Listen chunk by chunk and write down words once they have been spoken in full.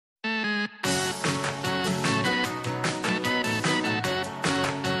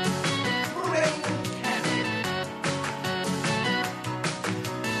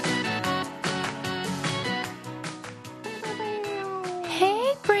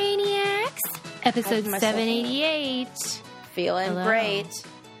Episode 788. Feeling Hello. great.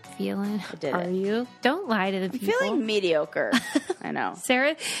 Are you? Don't lie to the people. I'm feeling mediocre. I know.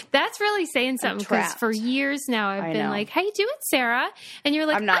 Sarah, that's really saying something because for years now I've been like, how you doing, Sarah? And you're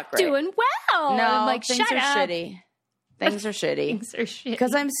like, I'm not great. doing well. No, I'm like, things shut are up. shitty. Things are shitty. Things are shitty.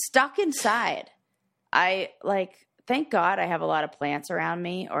 Because I'm stuck inside. Thank God I have a lot of plants around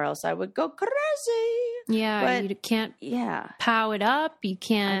me or else I would go crazy. Yeah, but, you can't pow it up. You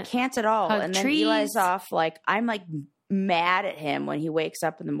can't. I can't at all. And then trees. Eli's off. Like, I'm like mad at him when he wakes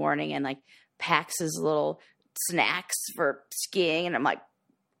up in the morning and like packs his little snacks for skiing. And I'm like,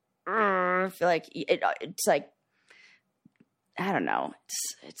 I feel like it's like, I don't know.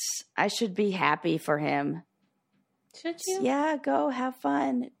 I should be happy for him. Should you? Yeah, go have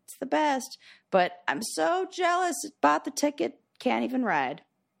fun. It's the best. But I'm so jealous. Bought the ticket, can't even ride.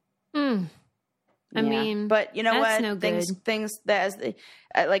 I mean, but you know what? No things that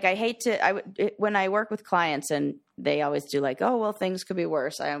I hate to. When I work with clients and they always do like, oh well, things could be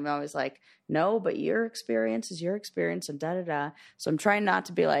worse. I'm always like, no, but your experience is your experience, and da da da. So I'm trying not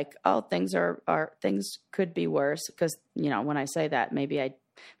to be like, oh, things things could be worse, because when I say that, maybe I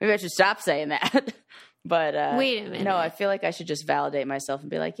should stop saying that. But wait a minute. No, I feel like I should just validate myself and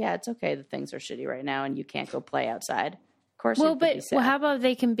be like, yeah, it's okay that things are shitty right now and you can't go play outside. Of course, how about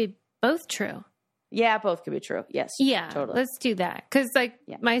they can be both true? Yeah, both could be true. Yes. Yeah, totally. Let's do that. Because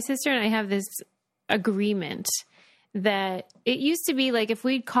my sister and I have this agreement that it used to be like if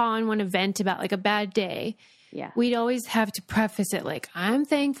we'd call on one event about like a bad day, we'd always have to preface it like, I'm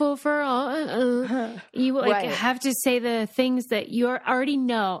thankful for all. You have to say the things that you already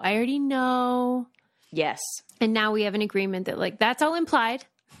know. I already know. Yes. And now we have an agreement that like that's all implied.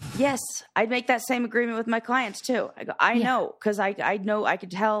 Yes. I'd make that same agreement with my clients too. I go, I know, because I know, I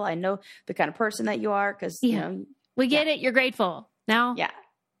could tell, I know the kind of person that you are, because, we get it. You're grateful. Now,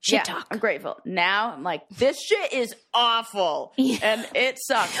 shit talk. I'm grateful. Now I'm like, this shit is awful. And it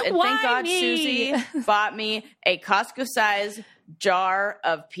sucks. And Why thank God me? Susie bought me a Costco-sized jar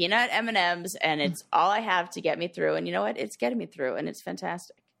of peanut M&Ms, and it's all I have to get me through. And you know what? It's getting me through, and it's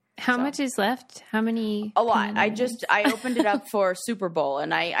fantastic. How much is left? How many? A lot. I opened it up for Super Bowl,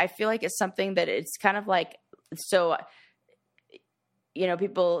 and I feel like it's something that it's kind of like, so,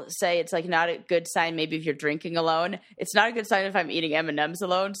 people say it's like not a good sign maybe if you're drinking alone. It's not a good sign if I'm eating M&Ms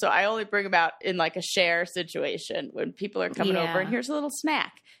alone. So I only bring them out in like a share situation when people are coming over and here's a little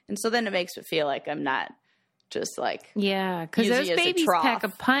snack. And so then it makes it feel like I'm not just like, because those babies pack a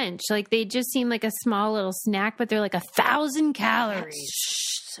punch. Like they just seem like a small little snack, but they're like 1,000 calories.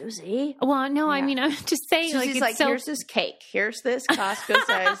 Susie. Well, no, I mean, I'm just saying. Susie's like, here's this cake. Here's this Costco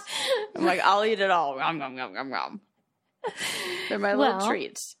size. I'm like, I'll eat it all. Nom, nom, nom, nom, nom. They're my little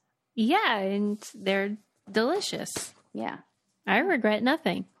treats. Yeah, and they're delicious. Yeah. I regret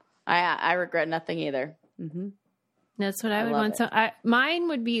nothing. I regret nothing either. Mm-hmm. That's what I would want. So mine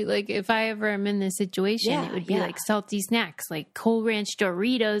would be like, if I ever am in this situation, it would be like salty snacks, like Cool Ranch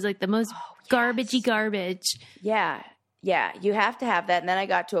Doritos, like the most garbagey garbage. Yeah. Yeah. You have to have that. And then I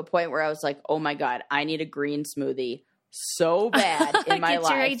got to a point where I was like, oh my God, I need a green smoothie so bad in my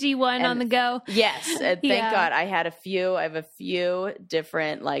life. Get your AG1 on the go. Yes. And thank God I have a few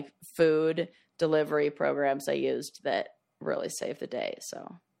different like food delivery programs I used that really saved the day.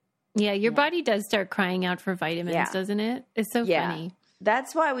 So yeah, your body does start crying out for vitamins, doesn't it? It's so funny.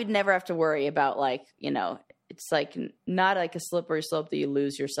 That's why we'd never have to worry about like, it's like not like a slippery slope that you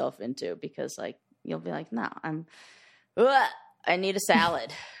lose yourself into, because like you'll be like, no, I need a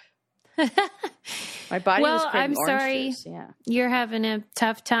salad. My body was craving orange juice. Yeah. You're having a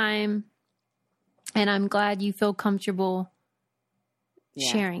tough time, and I'm glad you feel comfortable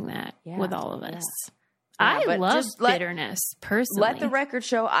sharing that with all of us. I love bitterness, personally. Let the record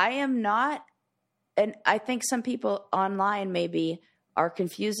show I am not, and I think some people online maybe are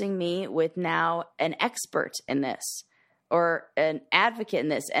confusing me with now an expert in this or an advocate in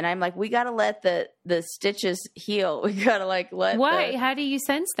this. And I'm like, we got to let the stitches heal. We got to Why? How do you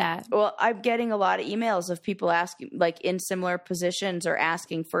sense that? Well, I'm getting a lot of emails of people asking, like in similar positions, or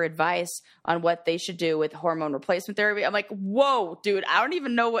asking for advice on what they should do with hormone replacement therapy. I'm like, whoa, dude, I don't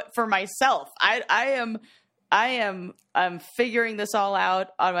even know what for myself. I'm figuring this all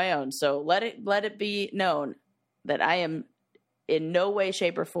out on my own. So let it be known that I am in no way,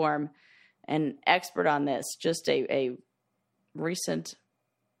 shape, or form an expert on this. Just a recent,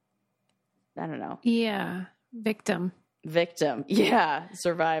 I don't know. Yeah. Victim. Yeah.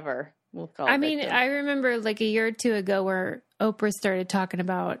 Survivor. We'll call I mean, I remember like a year or two ago where Oprah started talking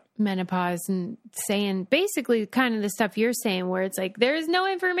about menopause and saying basically kind of the stuff you're saying, where it's like, there is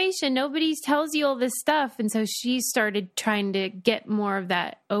no information. Nobody tells you all this stuff. And so she started trying to get more of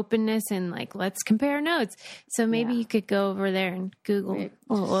that openness and like, let's compare notes. So maybe you could go over there and Google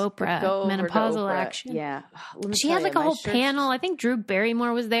Oprah menopausal action. Yeah. She had like a whole panel. I think Drew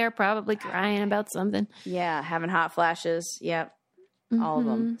Barrymore was there probably crying about something. Yeah. Having hot flashes. Yep. All of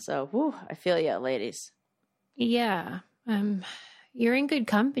them. So, I feel you, ladies. Yeah. You're in good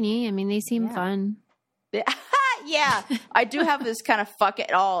company. I mean, they seem fun. Yeah. I do have this kind of fuck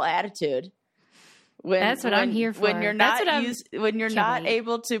it all attitude. That's what I'm here for. When you're not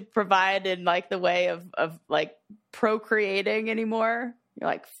able to provide in like the way of like procreating anymore, you're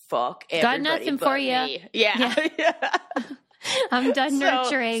like, fuck everybody. Got nothing for you. Me. Yeah. I'm done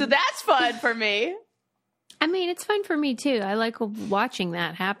nurturing. So that's fun for me. I mean, it's fun for me too. I like watching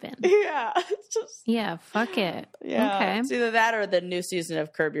that happen. Yeah. Yeah, fuck it. Yeah. Okay. It's either that or the new season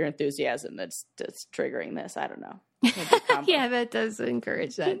of Curb Your Enthusiasm that's triggering this. I don't know. Yeah, that does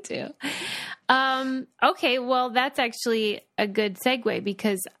encourage that too. Okay, well, that's actually a good segue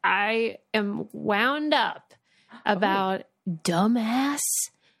because I am wound up about dumbass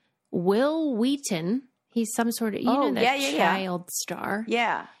Will Wheaton. He's some sort of, child star.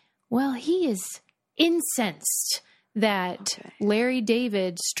 Yeah. Well, he is incensed that Larry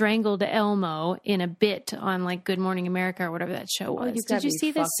David strangled Elmo in a bit on like Good Morning America or whatever that show was. Did you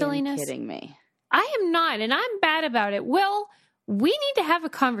see this silliness? Kidding me? I am not, and I'm bad about it. Well, we need to have a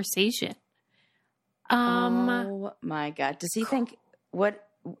conversation. Oh my God! Does he think what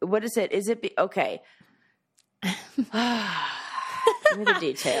is it? Is it okay? Give me the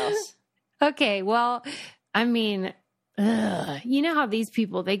details. Okay, well, I mean, you know how these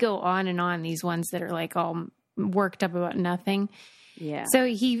people, they go on and on, these ones that are like all worked up about nothing. Yeah. So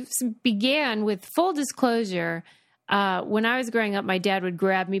he began with full disclosure. When I was growing up, my dad would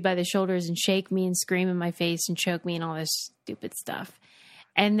grab me by the shoulders and shake me and scream in my face and choke me and all this stupid stuff.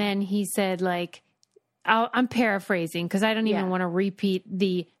 And then he said, like, I'm paraphrasing because I don't even want to repeat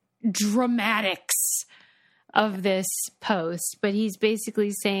the dramatics of this post, but he's basically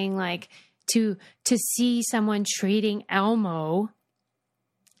saying like, to see someone treating Elmo,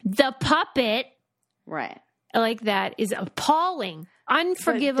 the puppet, right, like that is appalling,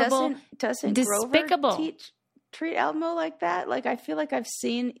 unforgivable, doesn't despicable. Grover treat Elmo like that? Like, I feel like I've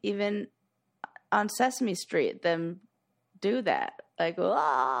seen even on Sesame Street them do that. Like,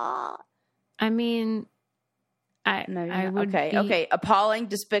 I mean, I would okay, appalling,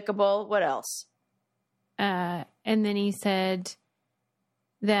 despicable. What else? And then he said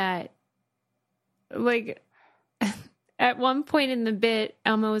that, like, at one point in the bit,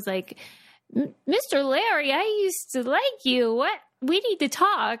 Elmo was like, Mr. Larry, I used to like you. What? We need to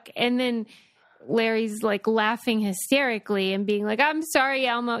talk. And then Larry's like laughing hysterically and being like, I'm sorry,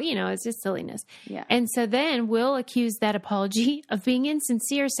 Elmo. You know, it's just silliness. Yeah. And so then Will accused that apology of being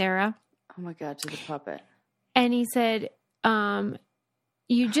insincere, Sarah. Oh my God, to the puppet. And he said,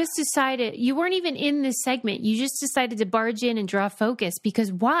 you just decided, you weren't even in this segment. You just decided to barge in and draw focus because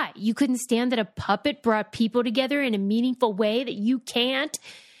why? You couldn't stand that a puppet brought people together in a meaningful way that you can't.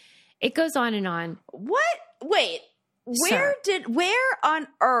 It goes on and on. What? Wait, where on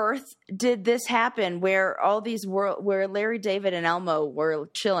earth did this happen where where Larry David and Elmo were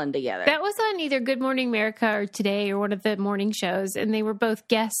chilling together? That was on either Good Morning America or Today or one of the morning shows. And they were both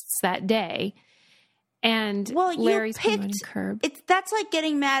guests that day. And Larry's promoting Curb. That's like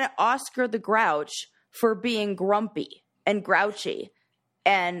getting mad at Oscar the Grouch for being grumpy and grouchy.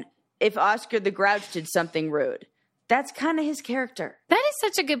 And if Oscar the Grouch did something rude, that's kind of his character. That is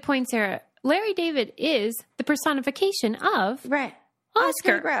such a good point, Sarah. Larry David is the personification of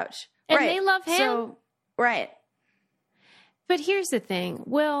Oscar the Grouch. And they love him. So, right. But here's the thing.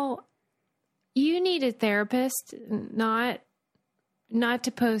 Well, you need a therapist, not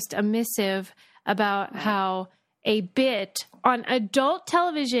to post a missive about how a bit on adult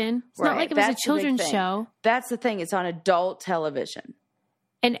television, it's not like it was a children's show. That's the thing. It's on adult television.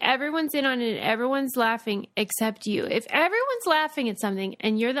 And everyone's in on it and everyone's laughing except you. If everyone's laughing at something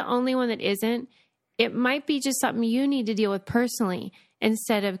and you're the only one that isn't, it might be just something you need to deal with personally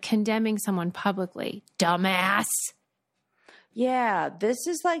instead of condemning someone publicly. Dumbass. Yeah, this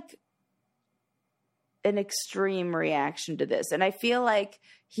is like an extreme reaction to this. And I feel like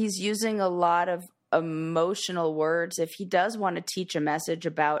he's using a lot of emotional words. If he does want to teach a message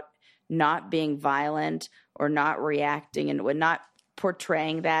about not being violent or not reacting and not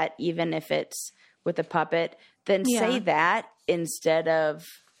portraying that, even if it's with a puppet, then say that instead of,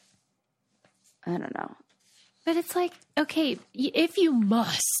 I don't know. But it's like, okay, if you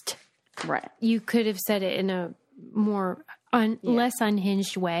must Right. You could have said it in a more less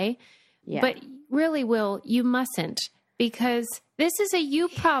unhinged way. Yeah. But really, Will, you mustn't, because this is a you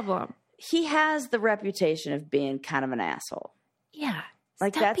problem. He has the reputation of being kind of an asshole. Yeah.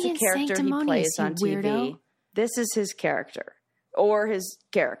 Like, that's a character he plays on TV. Weirdo. This is his character. Or his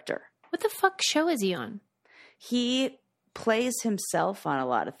character. What the fuck show is he on? He plays himself on a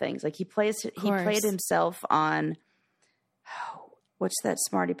lot of things. Like, he played himself on, what's that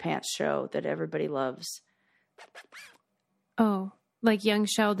Smarty Pants show that everybody loves? Oh, like Young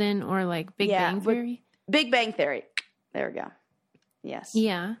Sheldon or like Big Bang Theory? Big Bang Theory. There we go. Yes.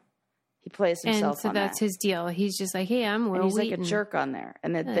 Yeah. He plays himself and so that's his deal. He's just like, hey, I'm Will Wheaton. He's like a jerk on there.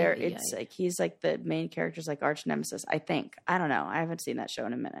 And that it's like, he's like the main character's like arch nemesis, I think. I don't know. I haven't seen that show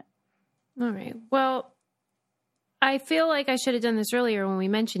in a minute. All right. Well, I feel like I should have done this earlier when we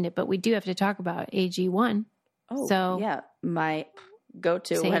mentioned it, but we do have to talk about AG1. Oh, so yeah. My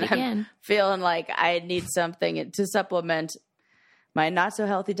go-to when I'm feeling like I need something to supplement my not so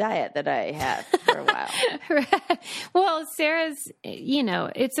healthy diet that I had for a while. Right. Well, Sarah's,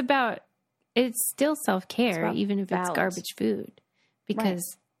 it's still self-care, even if it's garbage food,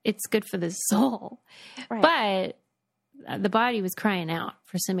 because it's good for the soul. Right. But the body was crying out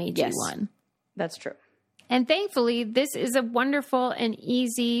for some AG1. Yes, that's true. And thankfully, this is a wonderful and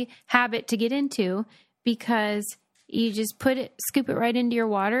easy habit to get into, because you just scoop it right into your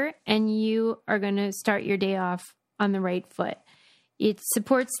water, and you are going to start your day off on the right foot. It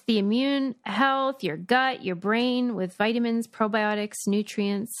supports the immune health, your gut, your brain with vitamins, probiotics,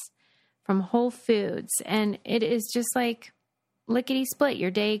 nutrients from whole foods. And it is just like lickety split. Your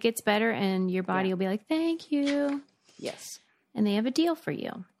day gets better and your body will be like, thank you. Yes. And they have a deal for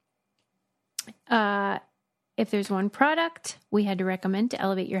you. If there's one product we had to recommend to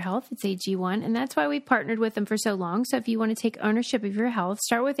elevate your health, it's AG1. And that's why we partnered with them for so long. So if you want to take ownership of your health,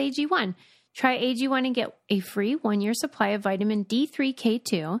 start with AG1. Try AG1 and get a free 1-year supply of vitamin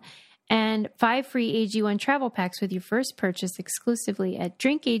D3K2 and 5 free AG1 travel packs with your first purchase exclusively at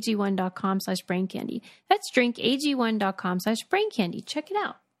drinkag1.com/braincandy. That's drinkag1.com/braincandy. Check it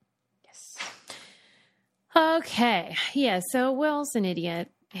out. Yes. Okay. Yeah. So Will's an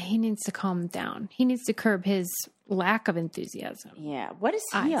idiot. He needs to calm down. He needs to curb his lack of enthusiasm. Yeah. What is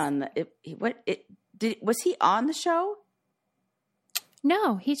he on? Was he on the show?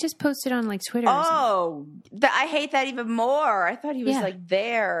 No, he just posted on like Twitter. Oh, I hate that even more. I thought he was like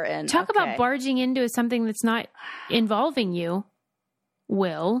there. And talk about barging into something that's not involving you,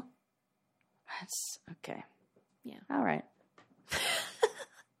 Will. That's okay. Yeah. All right.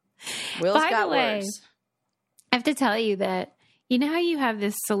 Will's got words. I have to tell you that, you know how you have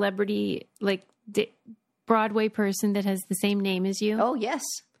this celebrity, like Broadway person that has the same name as you? Oh, yes.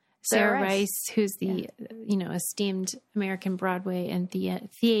 Sarah Rice, who's the esteemed American Broadway and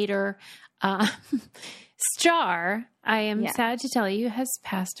theater star, I am sad to tell you, has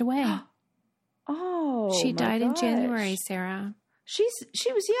passed away. Oh, she died in January, Sarah. She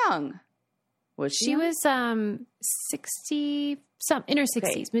was young. Was she? She was 60 in her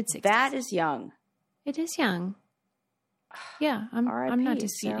 60s, mid 60s. That is young. It is young. Yeah, I'm not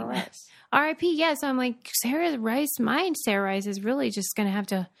disputing that. R.I.P. Yes, I'm like Sarah Rice. Sarah Rice is really just going to have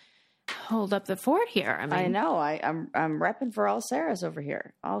to hold up the fort here. I mean, I know. I'm repping for all Sarahs over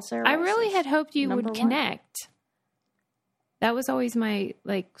here. All Sarah. I really had hoped you would connect. That was always my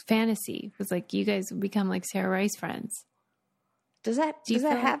fantasy. Was like you guys would become like Sarah Rice friends. Does that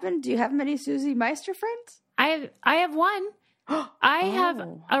happen? Do you have many Susie Meister friends? I have one. I have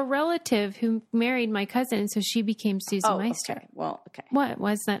a relative who married my cousin, so she became Susie Meister. Okay. Well, okay. What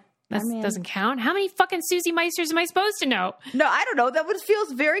was that? That doesn't count. How many fucking Susie Meisters am I supposed to know? No, I don't know. That one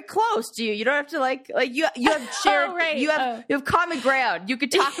feels very close to you. You don't have to you have shared. You have common ground. You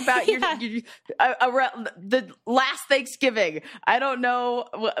could talk about the last Thanksgiving. I don't know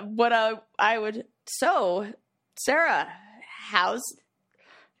what I would. So, Sarah, how's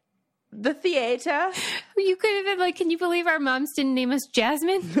the theater? You could have been like, can you believe our moms didn't name us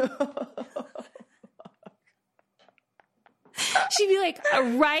Jasmine? She'd be like,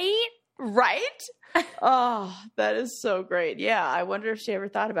 right? Oh, that is so great. Yeah, I wonder if she ever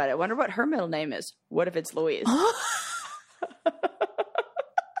thought about it. I wonder what her middle name is. What if it's Louise? I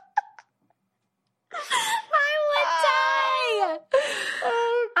would die.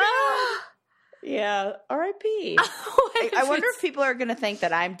 Oh, God. Yeah, R.I.P. I wonder if people are going to think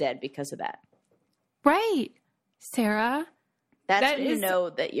that I'm dead because of that. Right, Sarah. That's when you know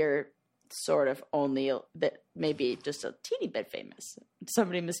that you're sort of only that maybe just a teeny bit famous.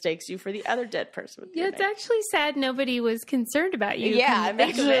 Somebody mistakes you for the other dead person. With it's actually sad nobody was concerned about you. Yeah, I'm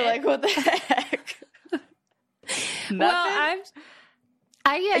actually like, what the heck? Well,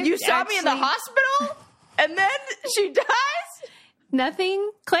 And you saw me in the hospital, and then she dies?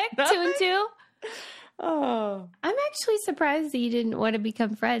 Nothing clicked, Nothing? 2 and 2? Oh. I'm actually surprised that you didn't want to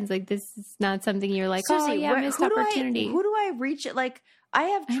become friends. Like, this is not something you're like, Seriously, oh, yeah, missed opportunity. Who do I reach it? Like, I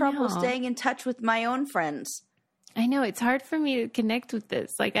have trouble staying in touch with my own friends. I know. It's hard for me to connect with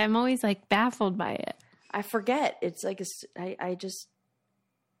this. Like, I'm always, like, baffled by it. I forget. It's like, I'm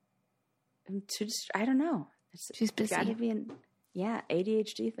too, I don't know. She's busy. Gotta be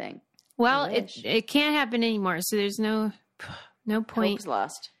ADHD thing. Well, it can't happen anymore. So there's no point. Hope's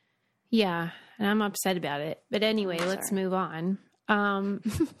lost. Yeah. And I'm upset about it. But anyway, let's move on.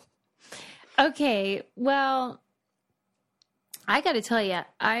 Okay. Well, I got to tell you,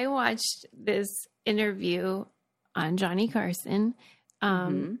 I watched this interview on Johnny Carson.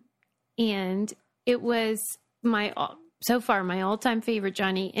 And it was so far my all-time favorite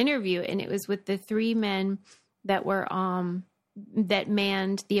Johnny interview. And it was with the 3 men that were, that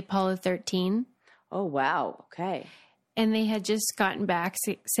manned the Apollo 13. Oh, wow. Okay. And they had just gotten back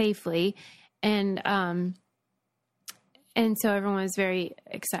safely. And so everyone was very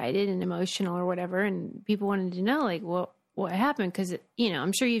excited and emotional or whatever. And people wanted to know, like, what happened? Because,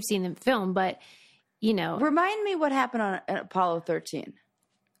 I'm sure you've seen the film, but, Remind me what happened on Apollo 13.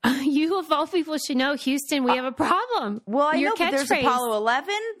 You, of all people, should know, Houston, we have a problem. Well, I know, but there's Apollo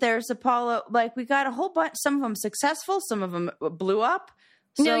 11. There's Apollo, we got a whole bunch. Some of them successful. Some of them blew up.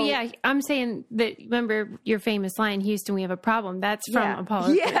 So, no, yeah, I'm saying that, remember your famous line, Houston, we have a problem. That's from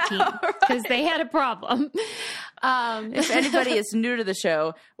Apollo 13, because they had a problem. If anybody is new to the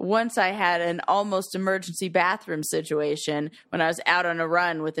show, once I had an almost emergency bathroom situation when I was out on a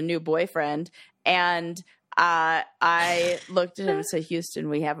run with a new boyfriend, and I looked at him and said, Houston,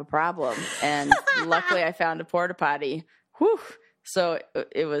 we have a problem. And luckily I found a porta potty. Whew. So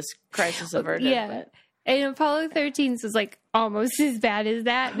it was crisis averted. Yeah. But. And Apollo 13 was like almost as bad as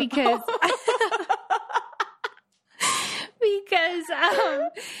that because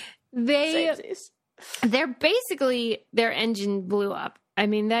they're basically, their engine blew up. I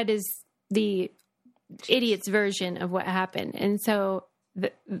mean, that is the idiot's version of what happened. And so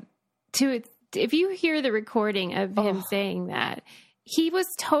if you hear the recording of him saying that, he was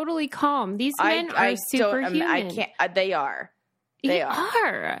totally calm. These men are superhuman. They are. They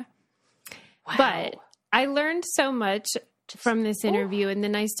are. Wow. But I learned so much from this interview, and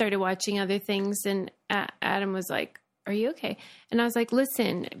then I started watching other things, and Adam was like, are you okay? And I was like,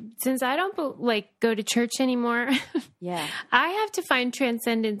 listen, since I don't go to church anymore, I have to find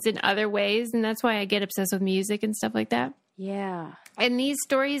transcendence in other ways, and that's why I get obsessed with music and stuff like that. Yeah. And these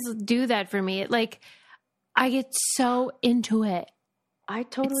stories do that for me. I get so into it. I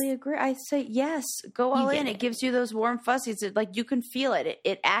totally agree. I say, yes, go all in. It gives you those warm fuzzies. You can feel it.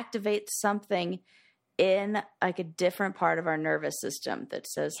 It activates something in a different part of our nervous system that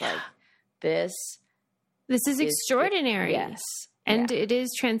says this is extraordinary. Yes. And it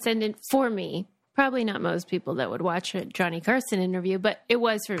is transcendent for me. Probably not most people that would watch a Johnny Carson interview, but it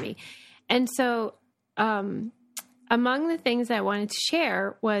was for me. And so, among the things I wanted to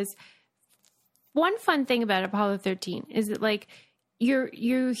share was one fun thing about Apollo 13 is that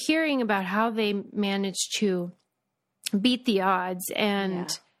you're hearing about how they managed to beat the odds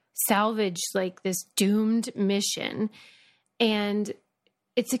and salvage this doomed mission. And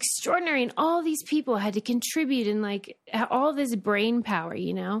it's extraordinary. And all these people had to contribute and all this brain power,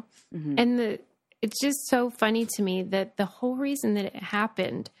 Mm-hmm. And it's just so funny to me that the whole reason that it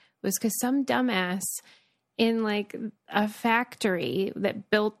happened was because some dumbass in a factory that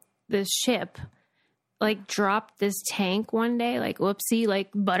built this ship dropped this tank one day, whoopsie,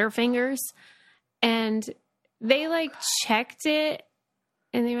 Butterfingers. And they checked it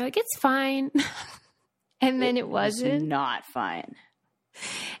and they were like, it's fine. And then it wasn't. Not fine.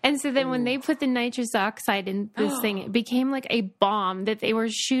 And so then when they put the nitrous oxide in this thing, it became a bomb that they were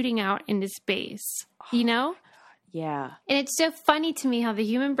shooting out into space, Yeah. And it's so funny to me how the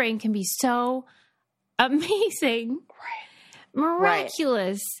human brain can be so amazing,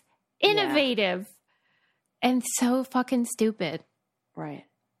 miraculous, innovative, and so fucking stupid. Right.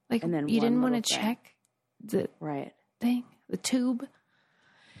 And then you didn't want to check the thing, the tube.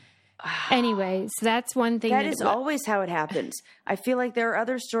 Anyway, so that's one thing. That is always how it happens. I feel like there are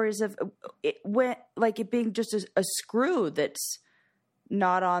other stories of it being just a screw that's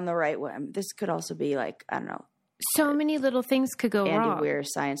not on the right way. This could also be I don't know. So many little things could go wrong. Andy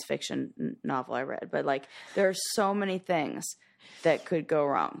Weir's science fiction novel I read, but there are so many things that could go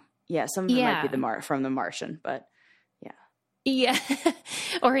wrong. Yeah, some of them might be from The Martian, but yeah,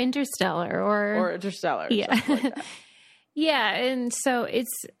 or Interstellar, or Interstellar, yeah. Something like that. Yeah, and so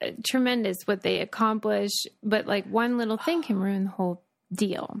it's tremendous what they accomplish, but one little thing can ruin the whole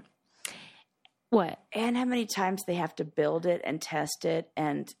deal. What? And how many times they have to build it and test it.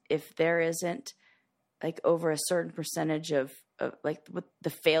 And if there isn't like over a certain percentage of like the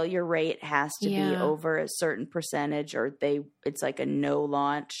failure rate has to be over a certain percentage, or it's like a no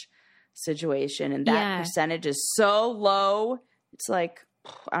launch situation. And that percentage is so low. It's like,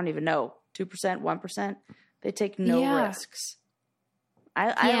 I don't even know, 2%, 1%. They take no risks.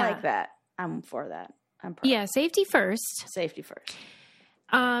 I like that. I'm for that. I'm proud. Yeah. Safety first. Safety first.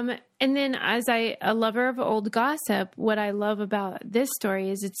 And then as a lover of old gossip, what I love about this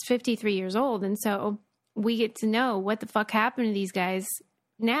story is it's 53 years old. And so we get to know what the fuck happened to these guys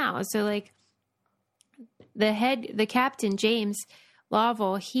now. So like the captain, James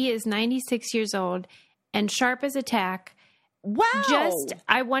Lovell, he is 96 years old and sharp as a tack. Wow.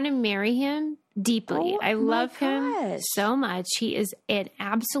 I want to marry him deeply. I love him so much. He is an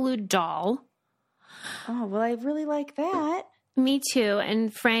absolute doll. Oh, well, I really like that. Me too.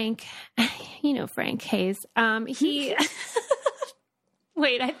 And Frank, you know, Frank Hayes, he,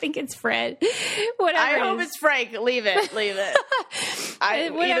 wait, I think it's Fred. Whatever. I hope it's Frank. Leave it.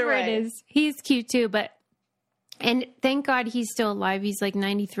 Whatever it is. He's cute too, and thank God he's still alive. He's like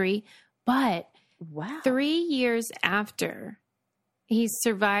 93, but 3 years after he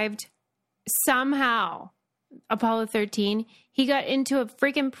survived somehow Apollo 13, he got into a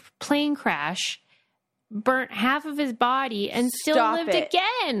freaking plane crash, burnt half of his body, and still lived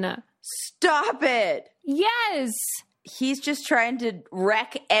again. Stop it. Yes. He's just trying to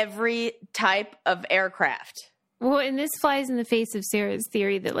wreck every type of aircraft. Well, and this flies in the face of Sarah's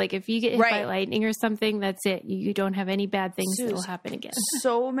theory that, like, if you get hit by lightning or something, that's it. You don't have any bad things that will happen again.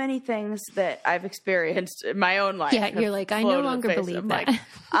 So many things that I've experienced in my own life. Yeah, you're like, I no longer believe that. Like,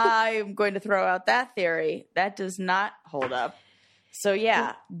 I'm going to throw out that theory. That does not hold up. So,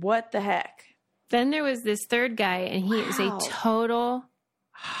 yeah, what the heck? Then there was this third guy, and he is a total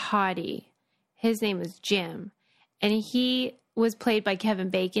hottie. His name was Jim, and he was played by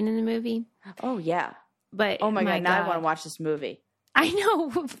Kevin Bacon in the movie. Oh, yeah. But oh my God, now I want to watch this movie. I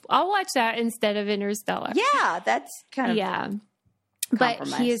know. I'll watch that instead of Interstellar. Yeah, that's kind of But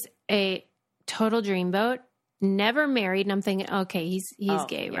he is a total dreamboat, never married. And I'm thinking, okay, he's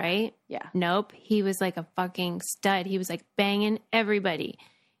gay, right? Yeah. Nope. He was like a fucking stud. He was like banging everybody.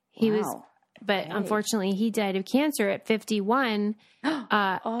 He was, but unfortunately, he died of cancer at 51.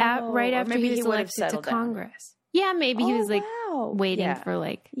 Right after he was elected to Congress. Yeah, maybe he was like waiting for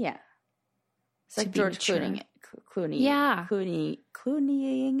like It's like George Clooney. Yeah.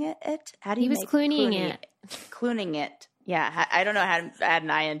 Clooneying it? How do you He was Clooneying it. Clooning it. Yeah. I don't know how to add an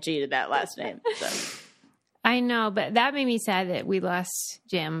ing to that last name. So. I know, but that made me sad that we lost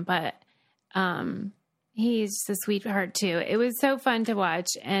Jim, but he's a sweetheart too. It was so fun to watch,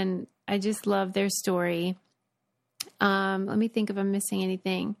 and I just love their story. Let me think if I'm missing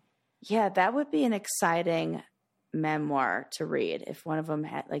anything. Yeah, that would be an exciting memoir to read if one of them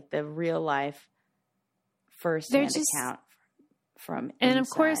had like the real life first-hand account from inside. And of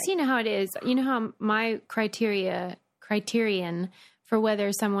course, you know how it is. You know how my criterion for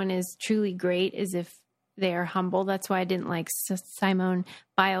whether someone is truly great is if they are humble. That's why I didn't like Simone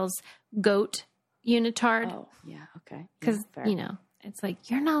Biles' goat unitard. Oh, yeah, okay. Because, you know, it's like,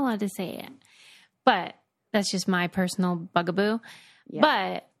 you're not allowed to say it. But that's just my personal bugaboo. Yeah.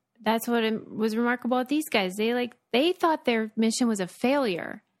 But that's what was remarkable about these guys. They thought their mission was a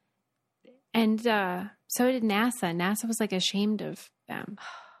failure. And so did NASA. NASA was like ashamed of them.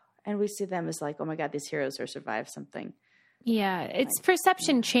 And we see them as like, oh my God, these heroes are survived something. Yeah, its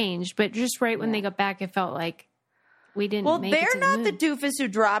perception changed, but just right when they got back, it felt like we didn't make it to the moon. Well, they're not the doofus who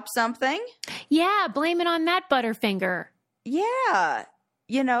dropped something. Yeah, blame it on that Butterfinger. Yeah.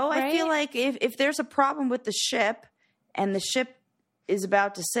 You know, right? I feel like if there's a problem with the ship and the ship is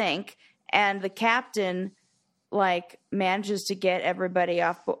about to sink and the captain like manages to get everybody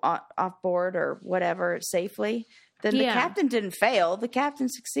off board or whatever safely, then the captain didn't fail. The captain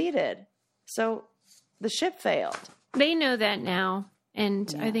succeeded. So the ship failed. They know that now.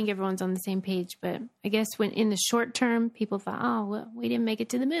 And I think everyone's on the same page. But I guess when in the short term, people thought, oh, well, we didn't make it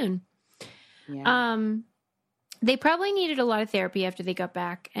to the moon. Yeah. They probably needed a lot of therapy after they got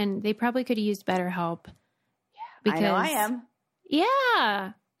back. And they probably could have used better help. Yeah, because, I know I am.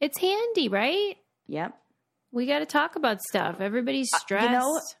 Yeah. It's handy, right? Yep. We got to talk about stuff. Everybody's stressed. You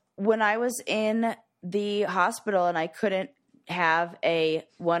know, when I was in the hospital and I couldn't have a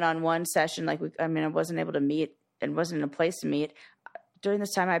one-on-one session, I wasn't able to meet and wasn't in a place to meet. During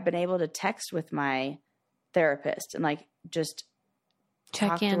this time, I've been able to text with my therapist and like just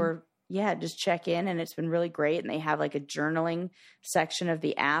check in. To her. just check in, and it's been really great. And they have like a journaling section of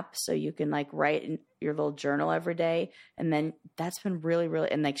the app, so you can like write in your little journal every day. And then that's been really,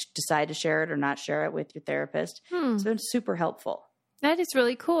 really, and like decide to share it or not share it with your therapist. It's been super helpful. That is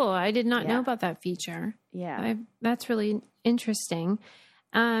really cool. I did not know about that feature. Yeah. That's really interesting.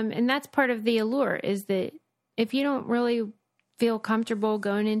 And that's part of the allure, is that if you don't really feel comfortable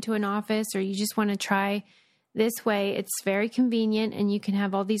going into an office, or you just want to try this way, it's very convenient, and you can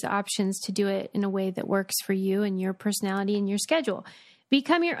have all these options to do it in a way that works for you and your personality and your schedule.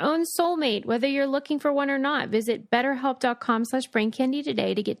 Become your own soulmate, whether you're looking for one or not. Visit betterhelp.com/braincandy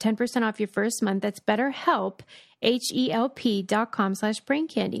today to get 10% off your first month. That's BetterHelp,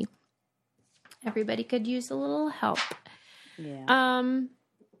 HELP.com/braincandy. Everybody could use a little help. Yeah.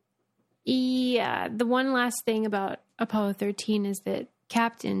 The one last thing about Apollo 13 is that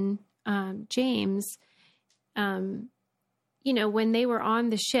Captain James, when they were on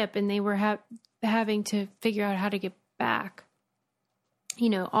the ship and they were having to figure out how to get back,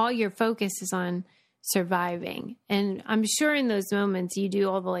 all your focus is on surviving. And I'm sure in those moments you do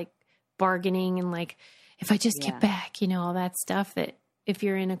all the like bargaining and like, if I just get back, all that stuff that if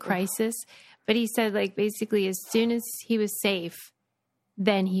you're in a crisis. But he said, like, basically as soon as he was safe,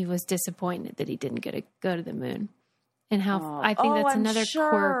 then he was disappointed that he didn't get to go to the moon. And how I think that's another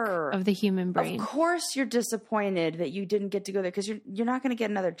quirk of the human brain. Of course you're disappointed that you didn't get to go there, because you're not going to get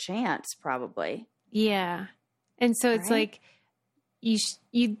another chance probably. Yeah. And so it's like,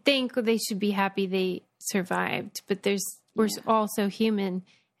 you'd think they should be happy they survived, but we're all so human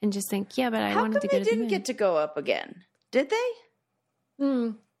and just think, but I wanted to go to the moon. How come they didn't get to go up again? Did they?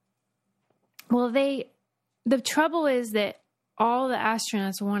 Well, the trouble is that all the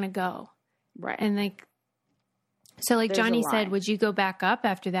astronauts want to go. Right. And like Johnny said, would you go back up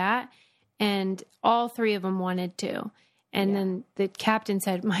after that? And all three of them wanted to. And then the captain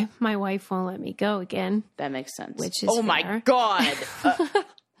said, my wife won't let me go again. That makes sense. Which is fair. My God. Fuck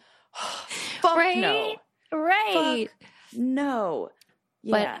right? no. Right. Fuck no.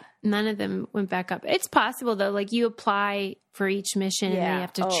 Yeah. But none of them went back up. It's possible, though. Like, you apply for each mission and they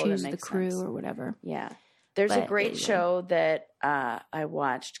have to choose the crew or whatever. Yeah. There's a great show that I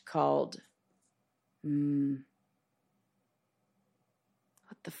watched called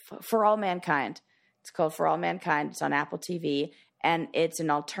For All Mankind. It's called For All Mankind. It's on Apple TV. And it's an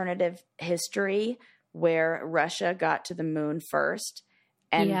alternative history where Russia got to the moon first.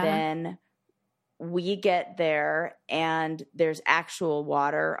 And then we get there and there's actual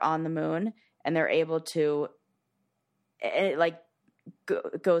water on the moon. And they're able to,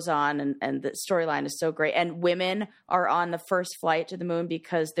 goes on, and the storyline is so great. And women are on the first flight to the moon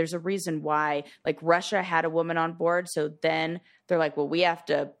because there's a reason why, like, Russia had a woman on board. So then they're like, well, we have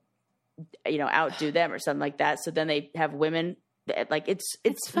to, outdo them or something like that. So then they have women. Like, it's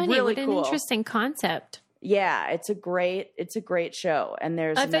funny. Really what an cool. Interesting concept. Yeah, it's a great show. And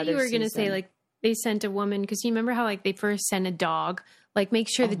there's I thought you were going to say, like, they sent a woman, because you remember how, like, they first sent a dog, like, make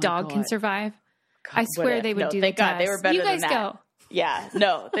sure the dog can survive. God, I swear they would do the test. They were better you guys than that. Go. Yeah,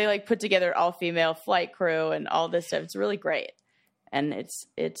 no, they like put together all female flight crew and all this stuff. It's really great. And it's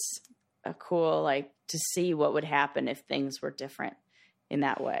a cool, like, to see what would happen if things were different in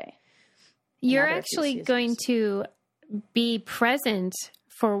that way. You're actually going to be present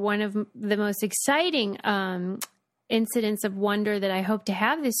for one of the most exciting incidents of wonder that I hope to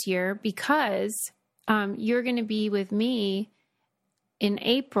have this year, because you're going to be with me in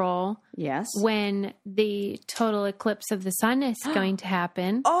April. Yes. When the total eclipse of the sun is going to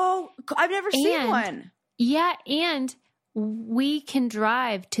happen. Oh, I've never seen one. Yeah. And we can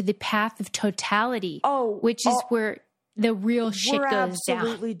drive to the path of totality. Which is where the real shit goes down. We're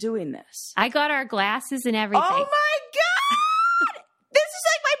absolutely doing this. I got our glasses and everything. Oh my God. This is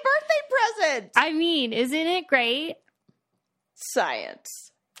like my birthday present. I mean, isn't it great?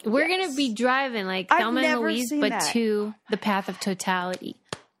 Science. We're going to be driving like Thelma and Louise, but to the path of totality.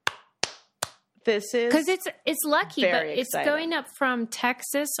 This is because it's lucky, but it's going up from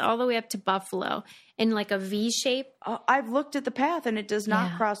Texas all the way up to Buffalo in like a V shape. I've looked at the path and it does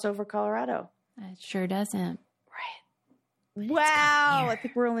not cross over Colorado. It sure doesn't. Right. Wow. I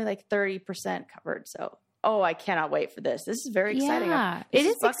think we're only like 30% covered. So, I cannot wait for this. This is very exciting. Yeah, it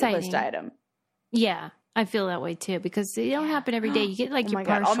is a bucket exciting. List item. Yeah. I feel that way too, because they don't happen every day. You get like your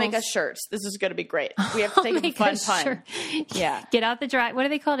partials. I'll make us shirts. This is going to be great. We have to take a fun pun. Yeah. Get out the dry. What do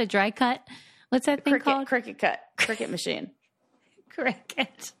they call it? A dry cut? What's that thing called? Cricket cut. Cricket machine.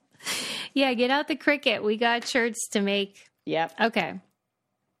 Cricket. Yeah. Get out the Cricut. We got shirts to make. Yep. Okay.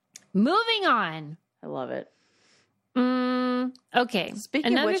 Moving on. I love it. Okay.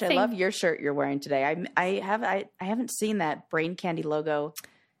 Speaking of which, I love your shirt you're wearing today. I haven't seen that Brain Candy logo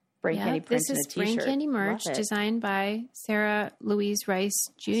Brain Candy prints in a t-shirt. This is Brain Candy merch designed by Sarah Louise Rice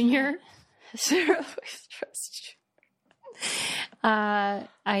Jr. Sarah Louise Rice Jr.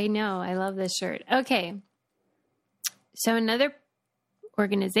 I know. I love this shirt. Okay. So another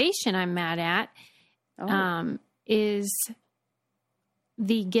organization I'm mad at is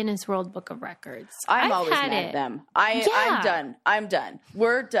the Guinness World Book of Records. I'm always mad at them. I'm done.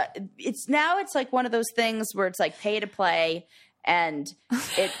 We're done. It's like one of those things where it's like pay to play, and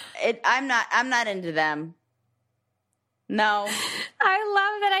I'm not into them. No. I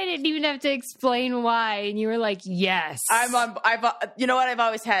love that I didn't even have to explain why, and you were like, yes. You know what?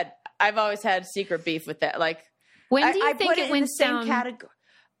 I've always had secret beef with that. Like, when do you think it went down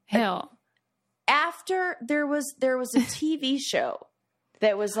hill? After there was a TV show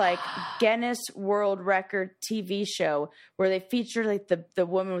that was like Guinness World Record TV show where they featured like the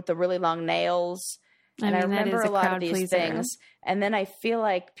woman with the really long nails. And I remember a lot of these things. And then I feel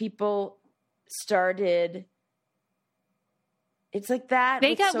like people started, it's like that.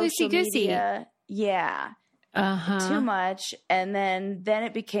 They got loosey-goosey. Yeah. Too much. And then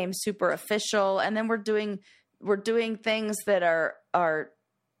it became super official. And then we're doing things that are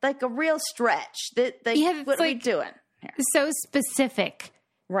like a real stretch. What are we doing? Here. So specific.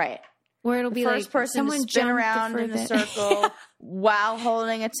 Right. Where it'll be first like person someone to spin around in a circle while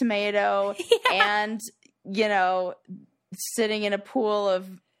holding a tomato and, sitting in a pool of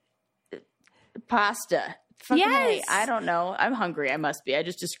pasta. Yes. I don't know. I'm hungry. I must be. I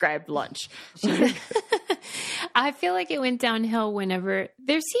just described lunch. I feel like it went downhill whenever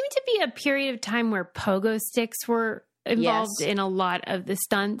there seemed to be a period of time where pogo sticks were involved in a lot of the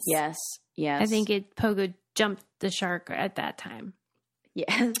stunts. Yes. I think pogo jumped the shark at that time.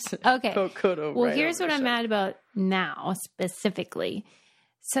 Yes. Okay. Well, here's what I'm mad about now specifically.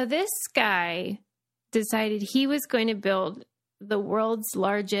 So this guy decided he was going to build the world's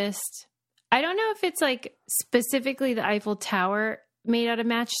largest, I don't know if it's like specifically the Eiffel Tower made out of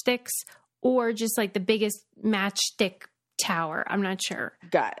matchsticks or just like the biggest matchstick tower. I'm not sure.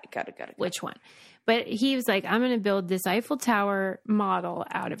 Got it. Which one. But he was like, I'm going to build this Eiffel Tower model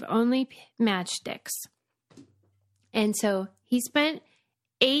out of only matchsticks. And so he spent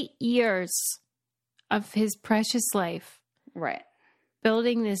 8 years of his precious life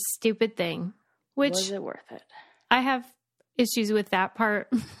building this stupid thing. Which was it worth it? I have issues with that part.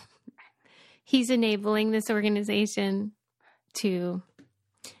 He's enabling this organization to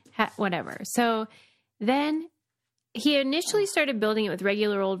whatever. So then he initially started building it with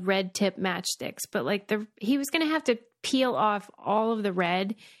regular old red tip matchsticks, but like he was going to have to peel off all of the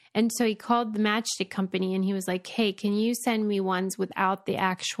red. And so he called the matchstick company and he was like, hey, can you send me ones without the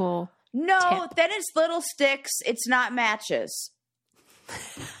actual tip? Then it's little sticks. It's not matches.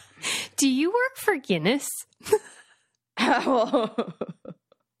 Do you work for Guinness?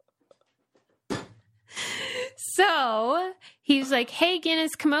 So he was like, hey,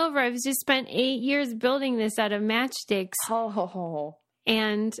 Guinness, come over. I've just spent 8 years building this out of matchsticks.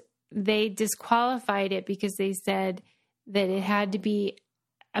 And they disqualified it because they said that it had to be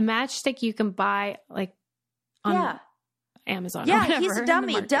a matchstick you can buy like on Amazon. Yeah, he's a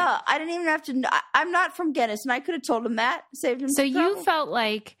dummy. Duh. I didn't even have to. I'm not from Guinness, and I could have told him that. Saved him. So you felt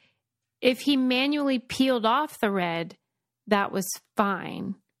like if he manually peeled off the red, that was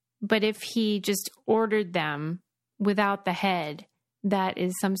fine. But if he just ordered them without the head, that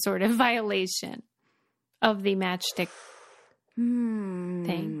is some sort of violation of the matchstick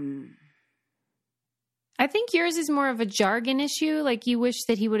thing. I think yours is more of a jargon issue. Like you wish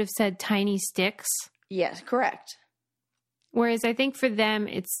that he would have said tiny sticks. Yes, correct. Whereas I think for them,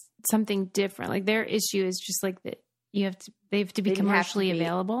 it's something different. Like their issue is just like that they have to be commercially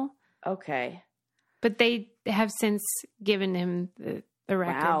available. Okay. But they have since given him the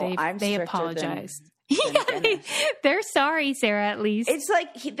record. Wow, they apologized. They're sorry, Sarah, at least. It's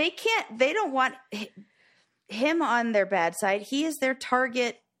like they don't want him on their bad side. He is their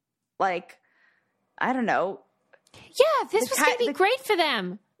target, like, I don't know. Yeah, this was going to be great for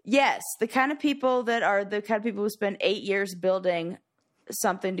them. Yes, the kind of people who spend 8 years building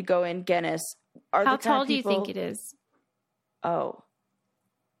something to go in Guinness are How the kind tall of do you people, think it is? Oh.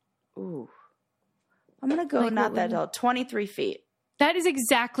 Ooh. I'm going to go not that tall. 23 feet. That is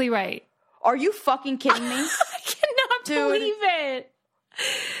exactly right. Are you fucking kidding me? I cannot believe it.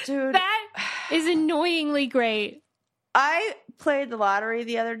 Dude. That is annoyingly great. I played the lottery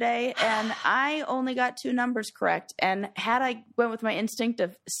the other day, and I only got 2 numbers correct. And had I went with my instinct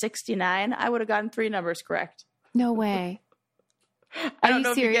of 69, I would have gotten 3 numbers correct. No way. I don't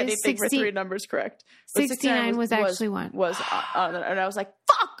know if you get anything for 3 numbers correct. But 69 was actually one. And I was like,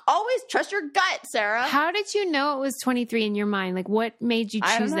 fuck always trust your gut, Sarah. How did you know it was 23 in your mind? Like, what made you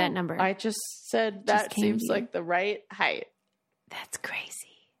choose that number? I just said that seems like the right height. That's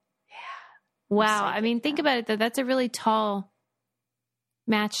crazy. Yeah. Wow. I mean, think about it, though. That's a really tall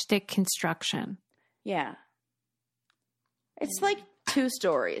matchstick construction. Yeah. It's like 2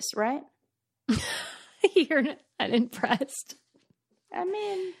 stories, right? You're not impressed. I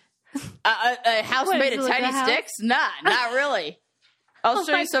mean, a house made of tiny sticks? Nah, not really. I'll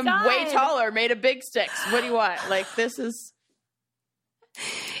show you some way taller made of big sticks. What do you want? Like, this is...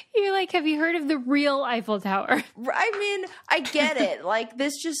 You're like, have you heard of the real Eiffel Tower? I mean, I get it. Like,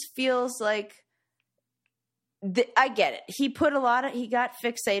 this just feels like... I get it. He got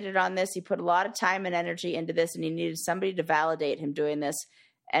fixated on this. He put a lot of time and energy into this, and he needed somebody to validate him doing this,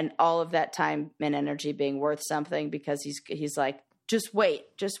 and all of that time and energy being worth something, because he's like, just wait.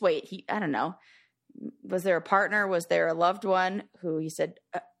 I don't know. Was there a partner? Was there a loved one who he said,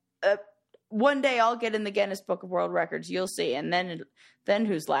 one day I'll get in the Guinness Book of World Records. You'll see. And then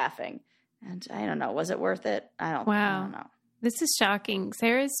who's laughing? And I don't know. Was it worth it? I don't know. This is shocking.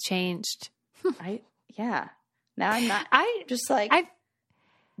 Sarah's changed. Yeah. Now I'm not.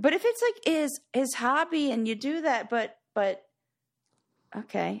 But if it's like his hobby and you do that, but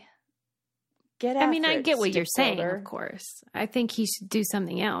okay. I mean, I get what you're saying, of course. I think he should do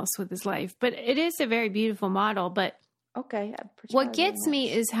something else with his life. But it is a very beautiful model. But okay, what gets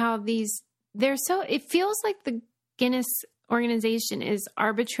me is how it feels like the Guinness organization is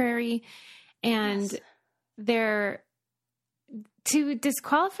arbitrary, and to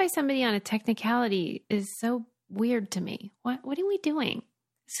disqualify somebody on a technicality is so weird to me. What are we doing?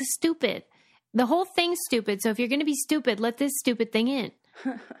 This is stupid. The whole thing's stupid. So if you're going to be stupid, let this stupid thing in.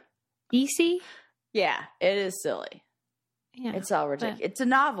 Easy? Yeah, it is silly. Yeah, it's all ridiculous. It's a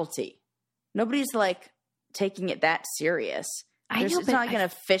novelty. Nobody's like taking it that serious. It's not like an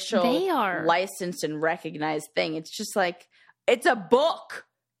official, licensed and recognized thing. It's just like, it's a book.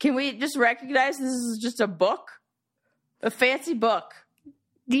 Can we just recognize this is just a book? A fancy book.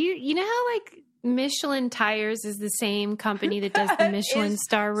 Do you know how like Michelin Tires is the same company that does the Michelin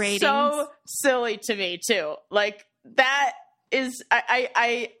star ratings? So silly to me too. Like that is,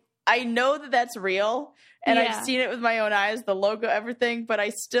 I know that that's real, and I've seen it with my own eyes, the logo, everything, but I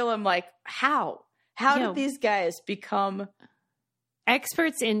still am like, how? How did these guys become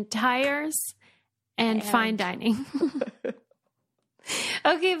experts in tires and fine dining?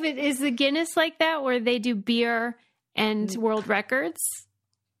 Okay, but is the Guinness like that, where they do beer and world records?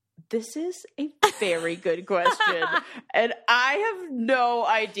 This is a very good question, and I have no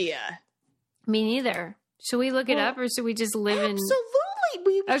idea. Me neither. Should we look it up, or should we just live in...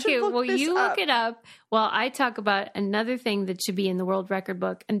 Absolutely. You look it up while I talk about another thing that should be in the world record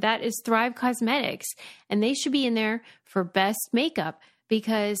book, and that is Thrive Cosmetics. And they should be in there for best makeup,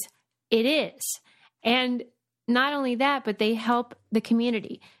 because it is. And not only that, but they help the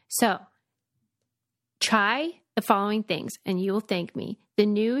community. So try the following things, and you will thank me. The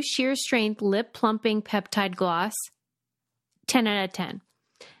new Sheer Strength Lip Plumping Peptide Gloss, 10 out of 10.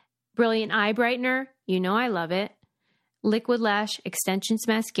 Brilliant Eye Brightener, you know I love it. Liquid Lash Extensions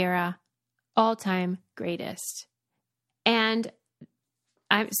Mascara, all-time greatest. And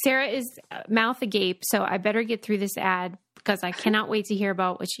Sarah is mouth agape, so I better get through this ad because I cannot wait to hear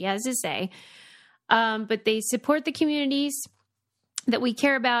about what she has to say. But they support the communities that we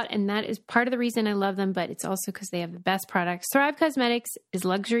care about, and that is part of the reason I love them, but it's also because they have the best products. Thrive Cosmetics is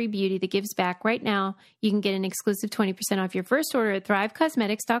luxury beauty that gives back. Right now, you can get an exclusive 20% off your first order at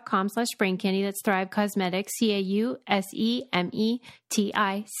thrivecosmetics.com/braincandy. That's Thrive Cosmetics,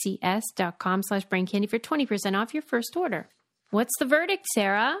 CAUSEMETICS.com/braincandy for 20% off your first order. What's the verdict,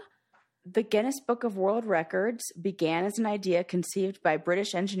 Sarah? The Guinness Book of World Records began as an idea conceived by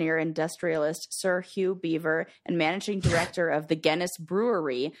British engineer industrialist Sir Hugh Beaver and managing director of the Guinness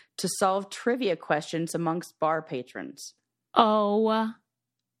Brewery to solve trivia questions amongst bar patrons. Oh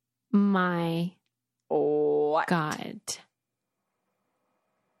my God.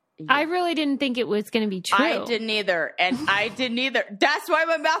 Yeah. I really didn't think it was going to be true. I didn't either. And I didn't either. That's why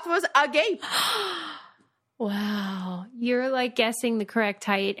my mouth was agape. Wow. You're like guessing the correct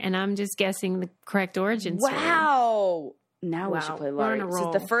height, and I'm just guessing the correct origin story. Wow. Now we should play lottery.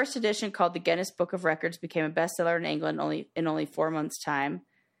 So the first edition, called the Guinness Book of Records, became a bestseller in England in only 4 months' time.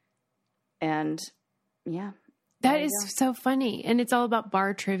 And yeah. That is so funny. And it's all about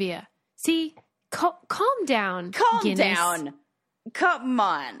bar trivia. See, calm down. Calm Guinness. down. Come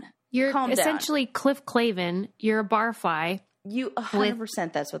on. You're essentially Cliff Clavin. You're a barfly. You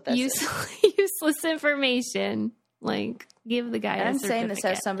 100%. That's what that is. Useless information. Like, give the guy. And I'm saying this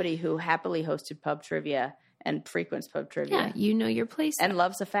as somebody who happily hosted pub trivia and frequents pub trivia. Yeah, you know your place. And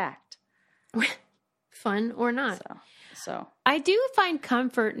loves a fact. Fun or not. So I do find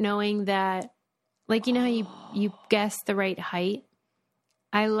comfort knowing that, like, you know how you guessed the right height?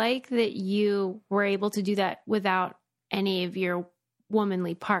 I like that you were able to do that without any of your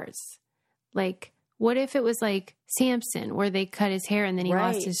womanly parts. Like, what if it was like Samson, where they cut his hair and then he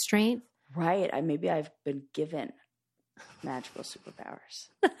lost his strength? Right. Maybe I've been given magical superpowers.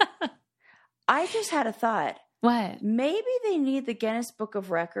 I just had a thought. What? Maybe they need the Guinness Book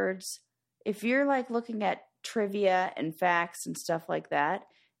of Records. If you're like looking at trivia and facts and stuff like that,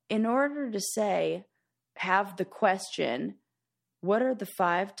 in order to say, have the question, what are the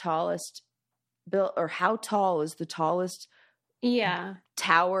 5 tallest built, or how tall is the tallest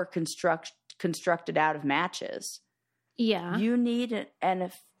tower constructed out of matches? Yeah. You need it, and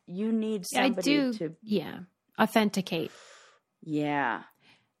if you need somebody to authenticate. Yeah.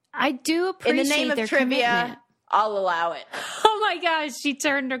 I do appreciate in the name of trivia. Commitment. I'll allow it. Oh my gosh, she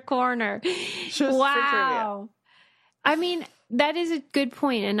turned a corner. Just wow. I mean, that is a good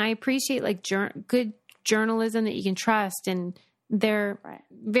point, and I appreciate like good journalism that you can trust, and they're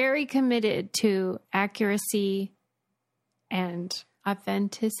very committed to accuracy and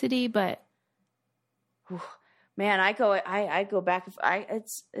authenticity. But man, I go back.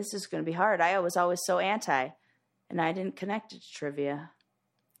 This is going to be hard. I was always so anti, and I didn't connect it to trivia.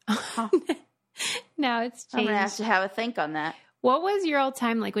 Now it's changed. I'm going to have a think on that. What was your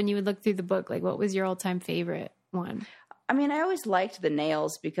all-time, like when you would look through the book, like what was your all-time favorite one? I mean, I always liked the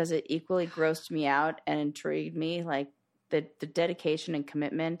nails because it equally grossed me out and intrigued me, like the dedication and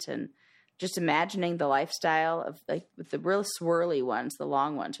commitment, and just imagining the lifestyle of like with the real swirly ones, the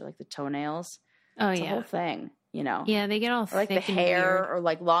long ones, or like the toenails. Oh, it's a whole thing, you know? Yeah, they get all or like thick the and hair weird. Or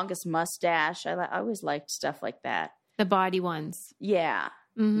like longest mustache. I always liked stuff like that. The body ones. Yeah.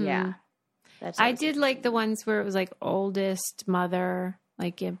 Mm-hmm. Yeah. I did like the ones where it was like oldest mother,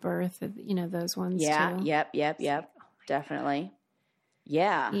 like give birth, you know, those ones yeah, too. Yep. Oh definitely.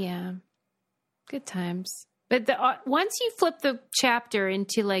 Yeah. Yeah. Good times. But once you flip the chapter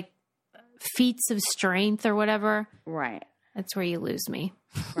into like feats of strength or whatever. Right. That's where you lose me.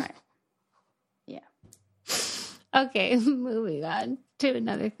 Right. Yeah. Okay. Moving on to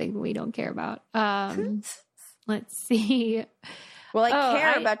another thing we don't care about. Let's see. Well, I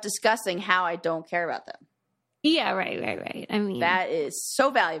care about discussing how I don't care about them. Yeah, right. I mean, that is so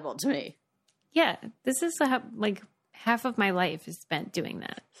valuable to me. Yeah, this is like half of my life is spent doing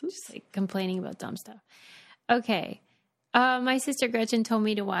that. Just like complaining about dumb stuff. Okay. My sister Gretchen told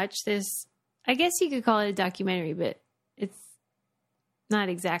me to watch this. I guess you could call it a documentary, but it's not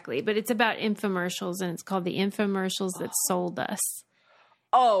exactly. But it's about infomercials, and it's called The Infomercials That Sold Us.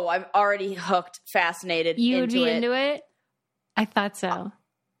 Oh, I'm already hooked, fascinated. You would be into it? I thought so.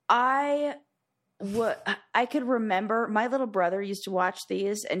 I could remember my little brother used to watch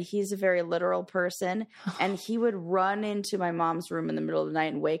these, and he's a very literal person, and he would run into my mom's room in the middle of the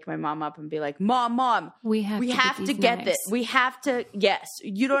night and wake my mom up and be like, Mom, we have to get this. We have to. Yes,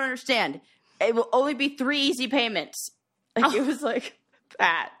 you don't understand. It will only be 3 easy payments. Like it was like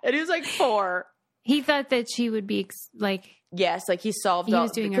that, and he was like 4. He thought that she would be like, yes, like he solved all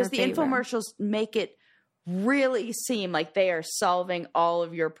because the infomercials make it really seem like they are solving all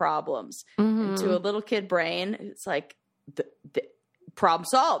of your problems. Mm-hmm. And to a little kid brain, it's like the problem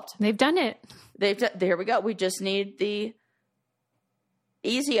solved. They've done it. There we go. We just need the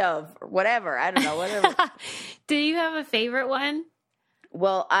easy of or whatever. I don't know. Whatever. Do you have a favorite one?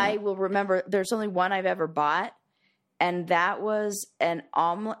 Well, I will remember. There's only one I've ever bought, and that was an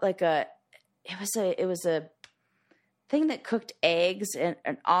omelet. It was a thing that cooked eggs and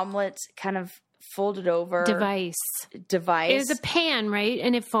an omelet, kind of folded over device. It was a pan, right?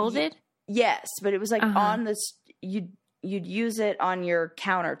 And it folded? Yes, but it was like on this, you'd use it on your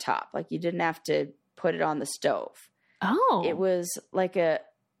countertop. Like you didn't have to put it on the stove. Oh. It was like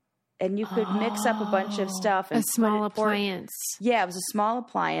and you could mix up a bunch of stuff. And a small appliance. Yeah, it was a small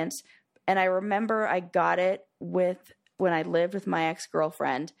appliance. And I remember I got it when I lived with my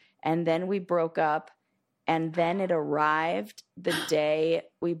ex-girlfriend, and then we broke up. And then it arrived the day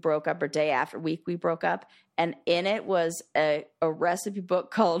we broke up, or day after, week we broke up. And in it was a recipe book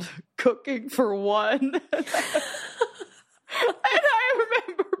called Cooking for One. And I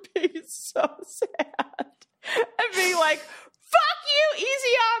remember being so sad and being like, fuck you,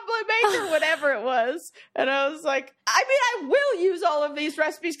 easy omelet maker, whatever it was. And I was like, I mean, I will use all of these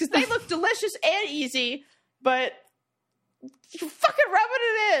recipes because they look delicious and easy, but you fucking rubbing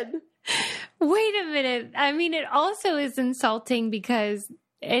it in. Wait a minute. I mean, it also is insulting because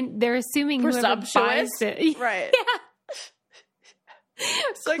they're assuming whoever buys it. Right.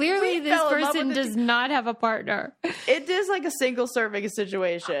 Like, clearly this person does not have a partner. It is like a single serving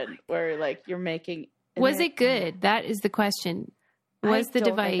situation where like you're making. Was it good? That is the question. Was the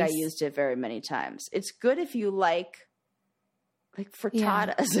device? I don't think I used it very many times. It's good if you like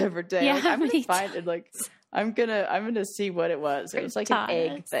frittatas every day. Yeah, like, I'm gonna find it. Like I'm gonna see what it was. It was like an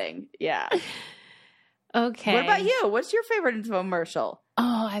egg thing. Yeah. Okay. What about you? What's your favorite infomercial?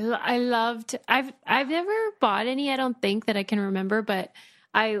 Oh, I loved. I've never bought any. I don't think that I can remember, but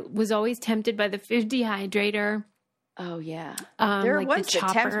I was always tempted by the food dehydrator. Oh yeah, there are ones that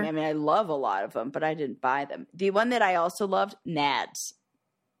tempt me. I mean, I love a lot of them, but I didn't buy them. The one that I also loved, Nads.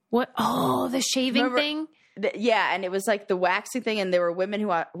 What? Oh, the shaving thing. Yeah, and it was like the waxy thing, and there were women who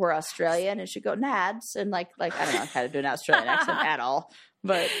were Australian, and she'd go Nads, and like I don't know how to do an Australian accent at all.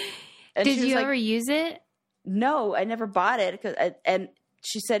 But did you ever use it? No, I never bought it and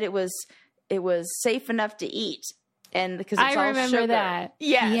she said it was safe enough to eat, and because it's all remember sugar. That.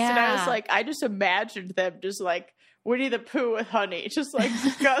 Yes, yeah. And I was like, I just imagined them just like Winnie the Pooh with honey, just like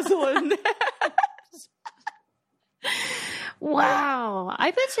guzzling that. Wow,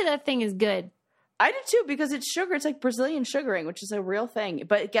 I bet you that thing is good. I did too, because it's sugar. It's like Brazilian sugaring, which is a real thing.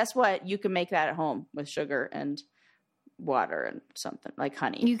 But guess what? You can make that at home with sugar and water and something like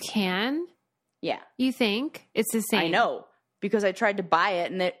honey. You can? Yeah. You think? It's the same. I know, because I tried to buy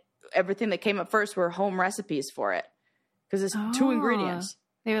it, and everything that came up first were home recipes for it, because it's 2 ingredients.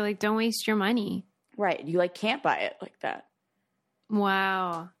 They were like, don't waste your money. Right. You can't buy it like that.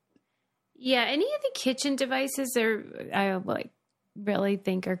 Wow. Yeah. Any of the kitchen devices I really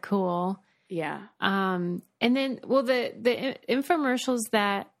think are cool. Yeah. And then, well, the infomercials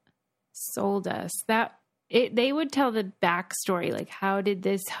that sold us, they would tell the backstory, like how did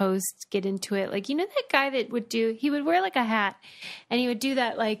this host get into it? Like, that guy that he would wear like a hat, and he would do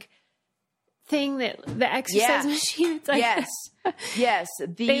that like thing that the exercise machine. It's like, yes.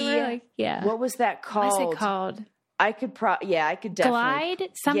 They were like, what was that called? What's it called? I could definitely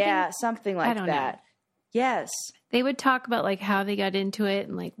glide something. Yeah, something like that. Know. Yes. They would talk about like how they got into it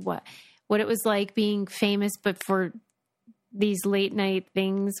and like what it was like being famous, but for these late night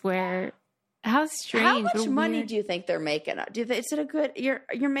things where. How strange. How much money do you think they're making? Is it a good?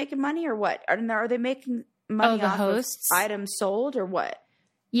 You're making money or what? Are they making money off hosts? Of items sold or what?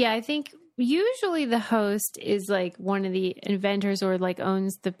 Yeah, I think usually the host is like one of the inventors or like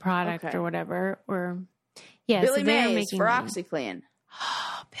owns the product or whatever. Or Billy so Mays for OxyClean.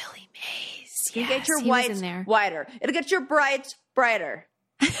 Oh, Billy Mays. You get your whites whiter. It'll get your brights brighter.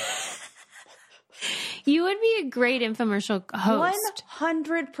 You would be a great infomercial host.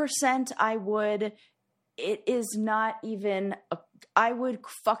 100% I would. It is not even I would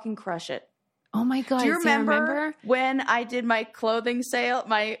fucking crush it. Oh my God. Do you remember when I did my clothing sale,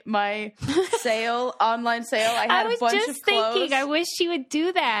 my sale, online sale? I had a bunch of clothes. I was just thinking, I wish she would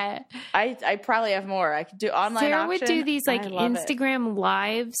do that. I probably have more. I could do online Sarah auction. would do these like Instagram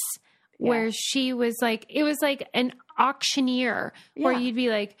lives where she was like, it was like an auctioneer where you'd be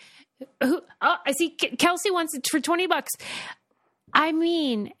like, I see Kelsey wants it for $20. I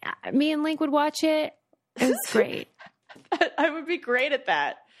mean, me and Link would watch it. It was great. I would be great at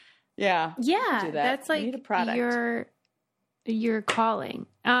that. Yeah. Yeah. That's like your calling.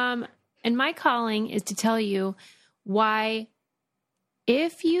 And my calling is to tell you why,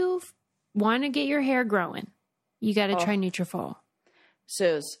 if you want to get your hair growing, you got to try Nutrafol.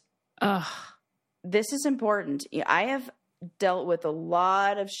 Suze. This is important. I have dealt with a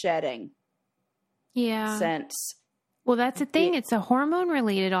lot of shedding. Yeah. Since. Well, that's the thing. It's a hormone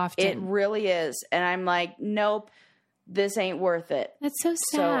related often. It really is. And I'm like, nope, this ain't worth it. That's so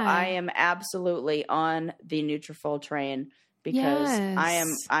sad. So I am absolutely on the Nutrafol train because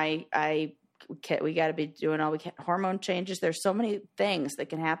we got to be doing all we can. Hormone changes. There's so many things that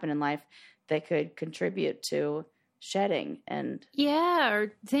can happen in life that could contribute to shedding and. Yeah.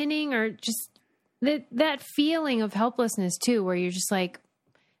 Or thinning or just. That feeling of helplessness too, where you're just like,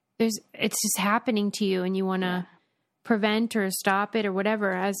 it's just happening to you and you want to prevent or stop it or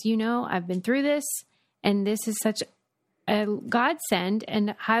whatever. As you know, I've been through this, and this is such a godsend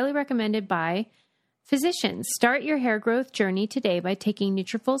and highly recommended by physicians. Start your hair growth journey today by taking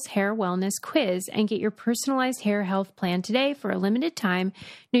Nutrafol's Hair Wellness Quiz and get your personalized hair health plan today for a limited time.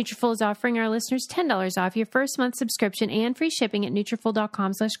 Nutrafol is offering our listeners $10 off your first month subscription and free shipping at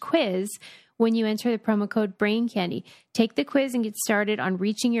Nutrafol.com/quiz. when you enter the promo code BRAINCANDY. Take the quiz and get started on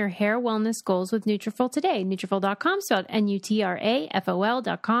reaching your hair wellness goals with Nutrafol today. Nutrafol.com, spelled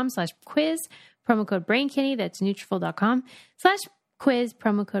Nutrafol.com/quiz, promo code BRAINCANDY. That's Nutrafol.com/quiz,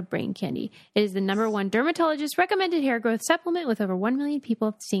 promo code BRAINCANDY. It is the #1 dermatologist recommended hair growth supplement with over 1 million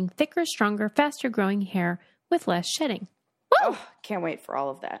people seeing thicker, stronger, faster growing hair with less shedding. Oh, can't wait for all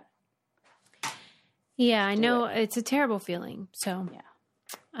of that. Yeah, I know it's a terrible feeling. So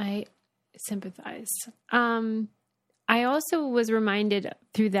I sympathize. I also was reminded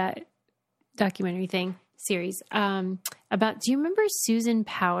through that documentary series, about, do you remember Susan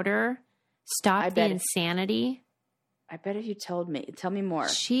Powder stopped the insanity? I bet if you told me, tell me more.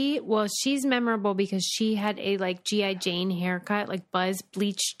 She's memorable because she had a like G.I. Jane haircut, like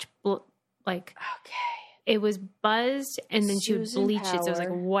bleached, like, it was buzzed and then she would bleach it. So it was like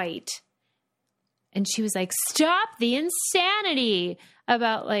white. And she was like, stop the insanity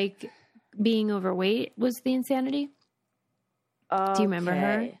about like being overweight was the insanity. Do you remember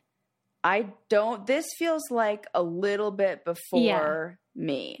her? I don't. This feels like a little bit before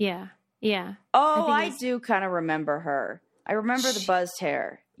me. Yeah. Yeah. Oh, I do kind of remember her. I remember the buzzed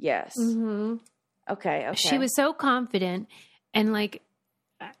hair. Yes. Mm-hmm. Okay. She was so confident and like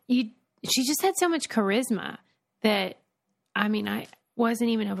she just had so much charisma that, I mean, I wasn't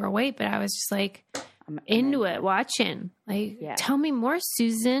even overweight, but I was just like into it, watching. Like, tell me more,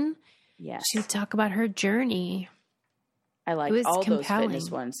 Susan. Yeah. She would talk about her journey. I like all those fitness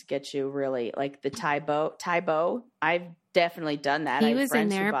ones get you really, like the Tybo. I've definitely done that. He was in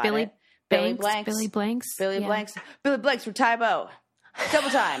there. Billy Blanks. Billy Blanks for Tybo. Double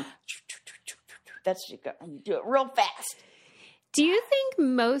time. That's you do it real fast. Do you think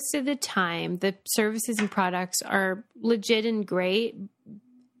most of the time the services and products are legit and great,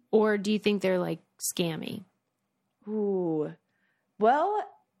 or do you think they're like scammy? Ooh, well,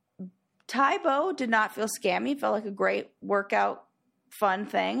 Tybo did not feel scammy. It felt like a great workout, fun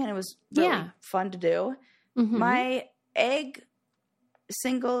thing, and it was really fun to do. Mm-hmm. My egg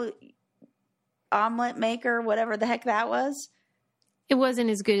single omelet maker, whatever the heck that was, it wasn't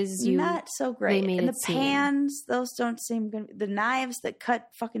as good as you. Not so great. And the pans, those don't seem good. The knives that cut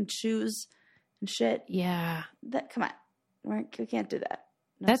fucking shoes and shit. Yeah. Come on, we can't do that.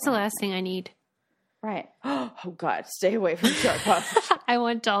 No, that's the last thing I need. Right. Oh God, stay away from sharp objects. I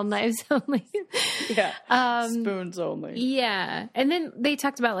want dull knives only. Yeah. Spoons only. Yeah. And then they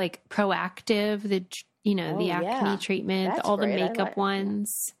talked about like Proactive, the acne treatment, all the makeup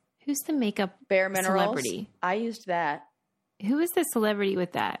ones. Who's the makeup Bare Minerals celebrity? I used that. Who is the celebrity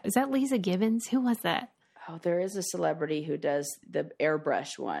with that? Is that Lisa Gibbons? Who was that? Oh, there is a celebrity who does the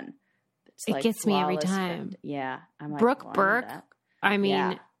airbrush one. It gets me every time. I'm like, Brooke Burke. I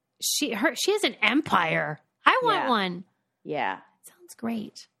mean, she has an empire. I want one. Yeah. Sounds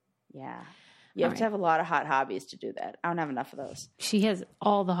great. Yeah. You have to have a lot of hot hobbies to do that. I don't have enough of those. She has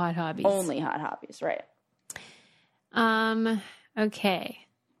all the hot hobbies. Only hot hobbies, right. Okay.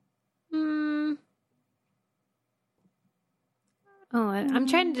 I'm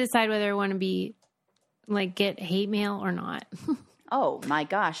trying to decide whether I want to be like get hate mail or not. Oh my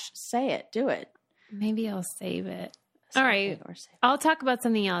gosh. Say it. Do it. Maybe I'll save it. All right. I'll talk about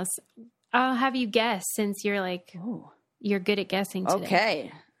something else. I'll have you guess since you're like, you're good at guessing today.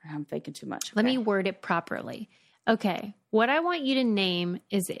 Okay. I'm thinking too much. Okay. Let me word it properly. Okay. What I want you to name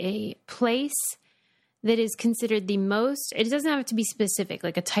is a place that is considered the most, it doesn't have to be specific,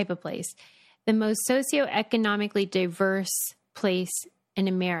 like a type of place, the most socioeconomically diverse place in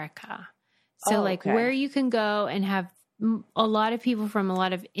America. So where you can go and have a lot of people from a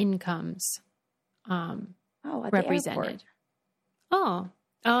lot of incomes represented. Oh,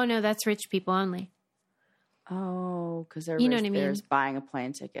 no, that's rich people only. Oh, because there's buying a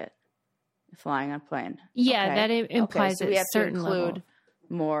plane ticket, flying on a plane. Yeah, that implies so we have certain to include level.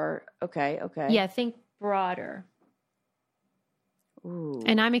 More. Okay. Yeah, think broader. Ooh.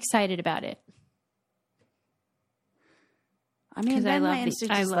 And I'm excited about it. I mean, then my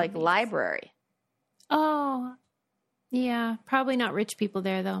instinct is like library. Oh, yeah. Probably not rich people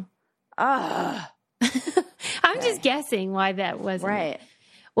there, though. I'm just guessing why that wasn't. Right.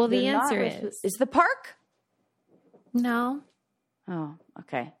 Well, the answer is the park? No. Oh,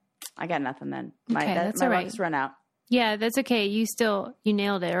 okay. I got nothing then. That's my all right. luck's run out. Yeah, that's okay. You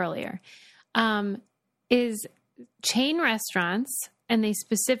nailed it earlier. Is chain restaurants, and they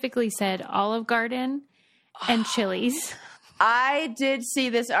specifically said Olive Garden and Chili's. I did see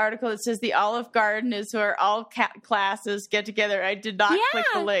this article that says the Olive Garden is where all classes get together. I did not click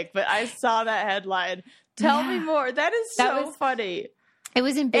the link, but I saw that headline. Tell me more. That is so funny. It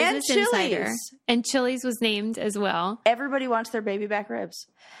was in Business Insider. And Chili's was named as well. Everybody wants their baby back ribs.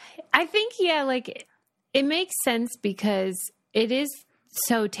 I think, it makes sense because it is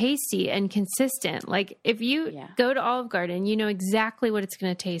so tasty and consistent. Like, if you go to Olive Garden, you know exactly what it's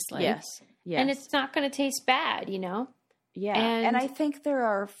going to taste like. Yes. And it's not going to taste bad, Yeah. And I think there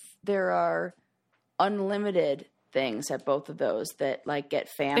are unlimited things at both of those that like get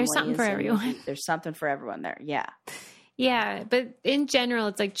families. There's something for everyone. There's something for everyone there. Yeah. Yeah, but in general,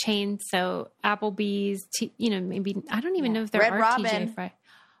 it's like chains. So Applebee's, maybe, I don't even know if there Red are Robin. TJ Fry.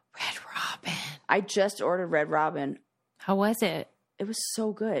 Red Robin. I just ordered Red Robin. How was it? It was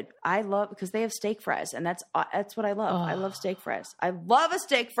so good. I love, because they have steak fries, and that's what I love. I love steak fries. I love a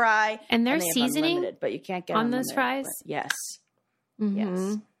steak fry. And their they have seasoning, but you can't get on those fries? Yes. Mm-hmm.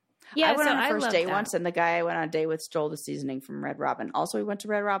 Yes. Yeah, I went on a first date that. once, and the guy I went on a date with stole the seasoning from Red Robin. Also, we went to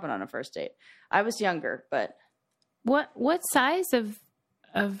Red Robin on a first date. I was younger, but what size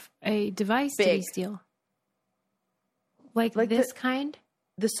of a device did he steal? Like this kind?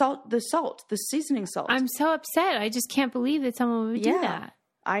 The seasoning salt. I'm so upset. I just can't believe that someone would do that.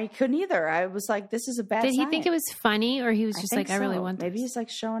 I couldn't either. I was like, this is a bad Did he sign. think it was funny, or he was just like, I really want this? Maybe he's like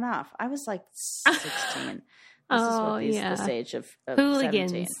showing off. I was like 16. This age of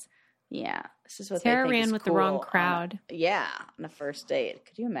hooligans. 17. Yeah. This is what Sarah they think ran is with cool the wrong crowd. On a first date.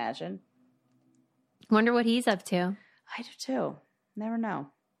 Could you imagine? Wonder what he's up to. I do too. Never know.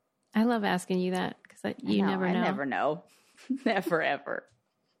 I love asking you that because you never know. I never know. Never ever.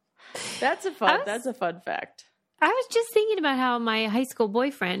 That's a fun fact. I was just thinking about how my high school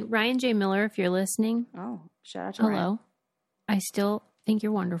boyfriend, Ryan J. Miller, if you're listening. Oh, shout out to Ryan. Hello. I still think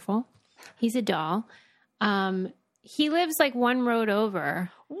you're wonderful. He's a doll. He lives like one road over.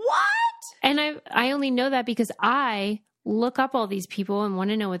 What? And I only know that because I look up all these people and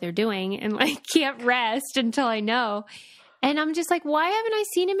want to know what they're doing and like can't rest until I know. And I'm just like, why haven't I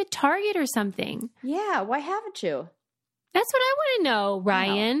seen him at Target or something? Yeah, why haven't you? That's what I want to know,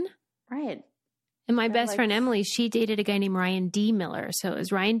 Ryan. Right. And my best friend Emily, she dated a guy named Ryan D. Miller. So it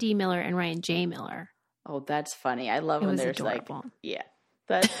was Ryan D. Miller and Ryan J. Miller. Oh, that's funny. I love when there's adorable.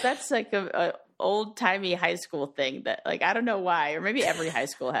 That's like a old timey high school thing that like, I don't know why, or maybe every high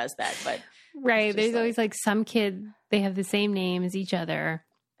school has that, but right. There's always like some kid, they have the same name as each other.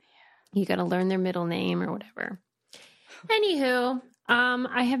 You got to learn their middle name or whatever. Anywho,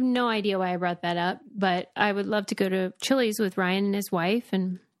 I have no idea why I brought that up, but I would love to go to Chili's with Ryan and his wife,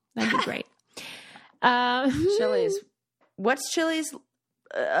 and that'd be great. Chili's. What's Chili's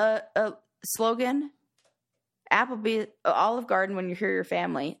slogan? Applebee, Olive Garden when you hear your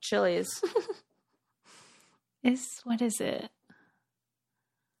family. Chili's. What is it?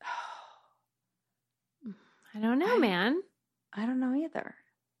 I don't know, man. I don't know either.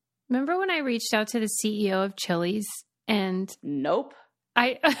 Remember when I reached out to the CEO of Chili's and nope.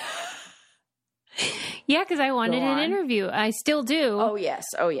 Yeah, because I wanted an interview. I still do. Oh yes.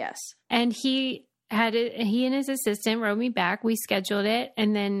 And he and his assistant wrote me back. We scheduled it,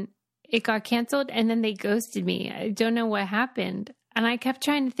 and then it got canceled, and then they ghosted me. I don't know what happened. And I kept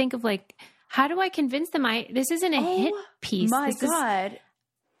trying to think of like, how do I convince them this isn't a hit piece. My God.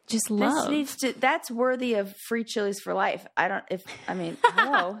 Just love. That's worthy of free Chili's for life. Hello. I mean,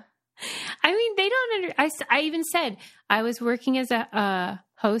 they don't I even said I was working as a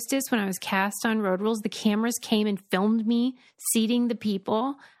hostess when I was cast on Road Rules. The cameras came and filmed me seating the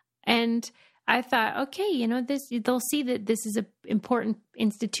people. And I thought, okay, they'll see that this is an important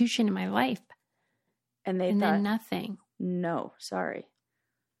institution in my life. And then nothing. No, sorry.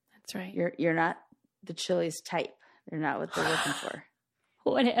 That's right. You're not the Chili's type. They're not what they're looking for.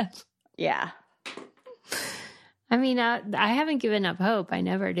 What if? Yeah. I mean, I haven't given up hope. I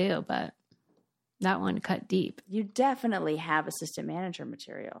never do, but that one cut deep. You definitely have assistant manager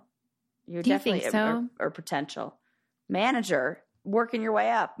material. Do you think so? Or potential manager, working your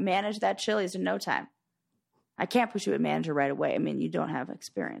way up. Manage that Chili's in no time. I can't put you at manager right away. I mean, you don't have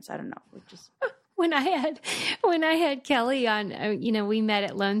experience. I don't know. We're just when I had Kelly on, we met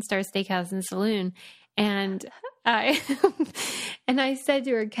at Lone Star Steakhouse and Saloon, and I said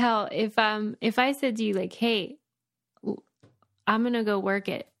to her, Kel, if I said to you like, hey, I'm gonna go work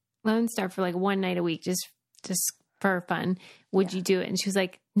at Lone Star for like one night a week, just for fun, would you do it? And she was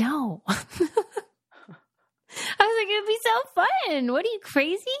like, no. I was like, it'd be so fun. What are you,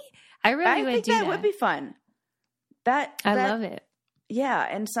 crazy? I think that would be fun. I love it. Yeah,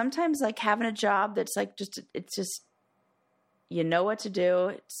 and sometimes like having a job that's like it's just you know what to do.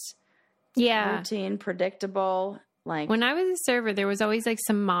 It's routine, predictable. Like when I was a server, there was always like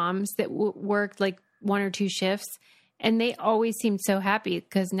some moms that worked like one or two shifts, and they always seemed so happy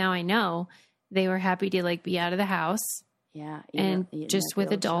because now I know they were happy to like be out of the house. Yeah, and just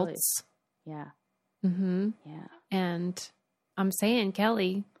with adults. Yeah. Mm-hmm. Yeah. And I'm saying,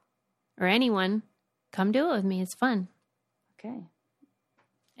 Kelly, or anyone, come do it with me. It's fun. Okay.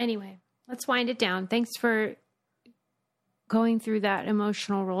 Anyway, let's wind it down. Thanks for going through that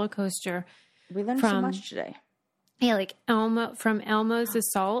emotional roller coaster. We learned so much today. Yeah, like from Elmo's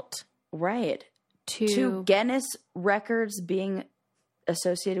assault. Right. To Guinness records being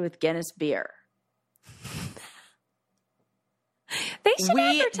associated with Guinness beer. They should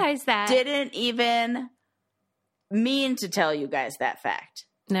advertise that. Didn't even mean to tell you guys that fact.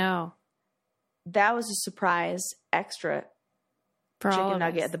 No. That was a surprise extra for chicken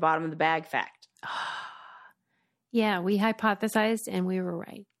nugget at the bottom of the bag fact. Yeah, we hypothesized and we were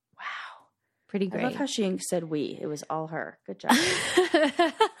right. Wow. Pretty great. I love how she said we. It was all her. Good job.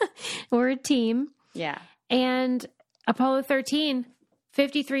 We're a team. Yeah. And Apollo 13,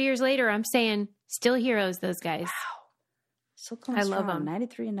 53 years later, I'm saying still heroes, those guys. Wow. So close. I love them.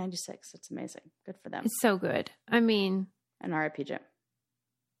 93 and 96. That's amazing. Good for them. It's so good. I mean. And R.I.P. Jim.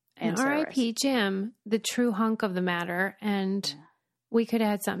 And R.I.P. Jim, the true hunk of the matter. And we could have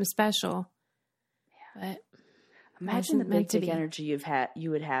had something special. Yeah. But imagine the big energy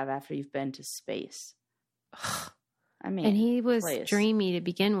you would have after you've been to space. I mean, and he was dreamy to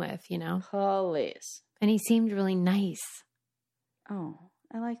begin with, you know. Please. And he seemed really nice. Oh,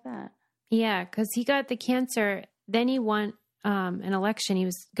 I like that. Yeah, because he got the cancer. Then he won an election. He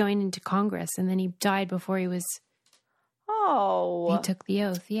was going into Congress, and then he died before he was. Oh. He took the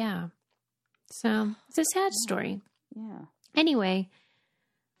oath. Yeah. So it's a sad story. Yeah. Anyway,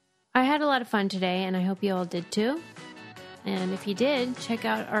 I had a lot of fun today, and I hope you all did too. And if you did, check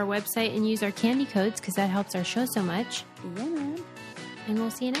out our website and use our candy codes because that helps our show so much. Yeah, man. And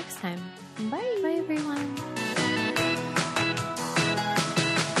we'll see you next time. Bye. Bye, everyone.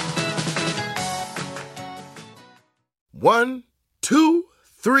 One, 2,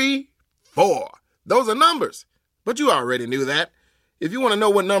 3, 4. Those are numbers. But you already knew that. If you want to know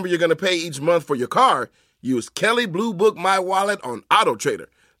what number you're going to pay each month for your car, use Kelley Blue Book My Wallet on Auto Trader.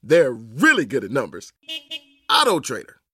 They're really good at numbers. Auto Trader.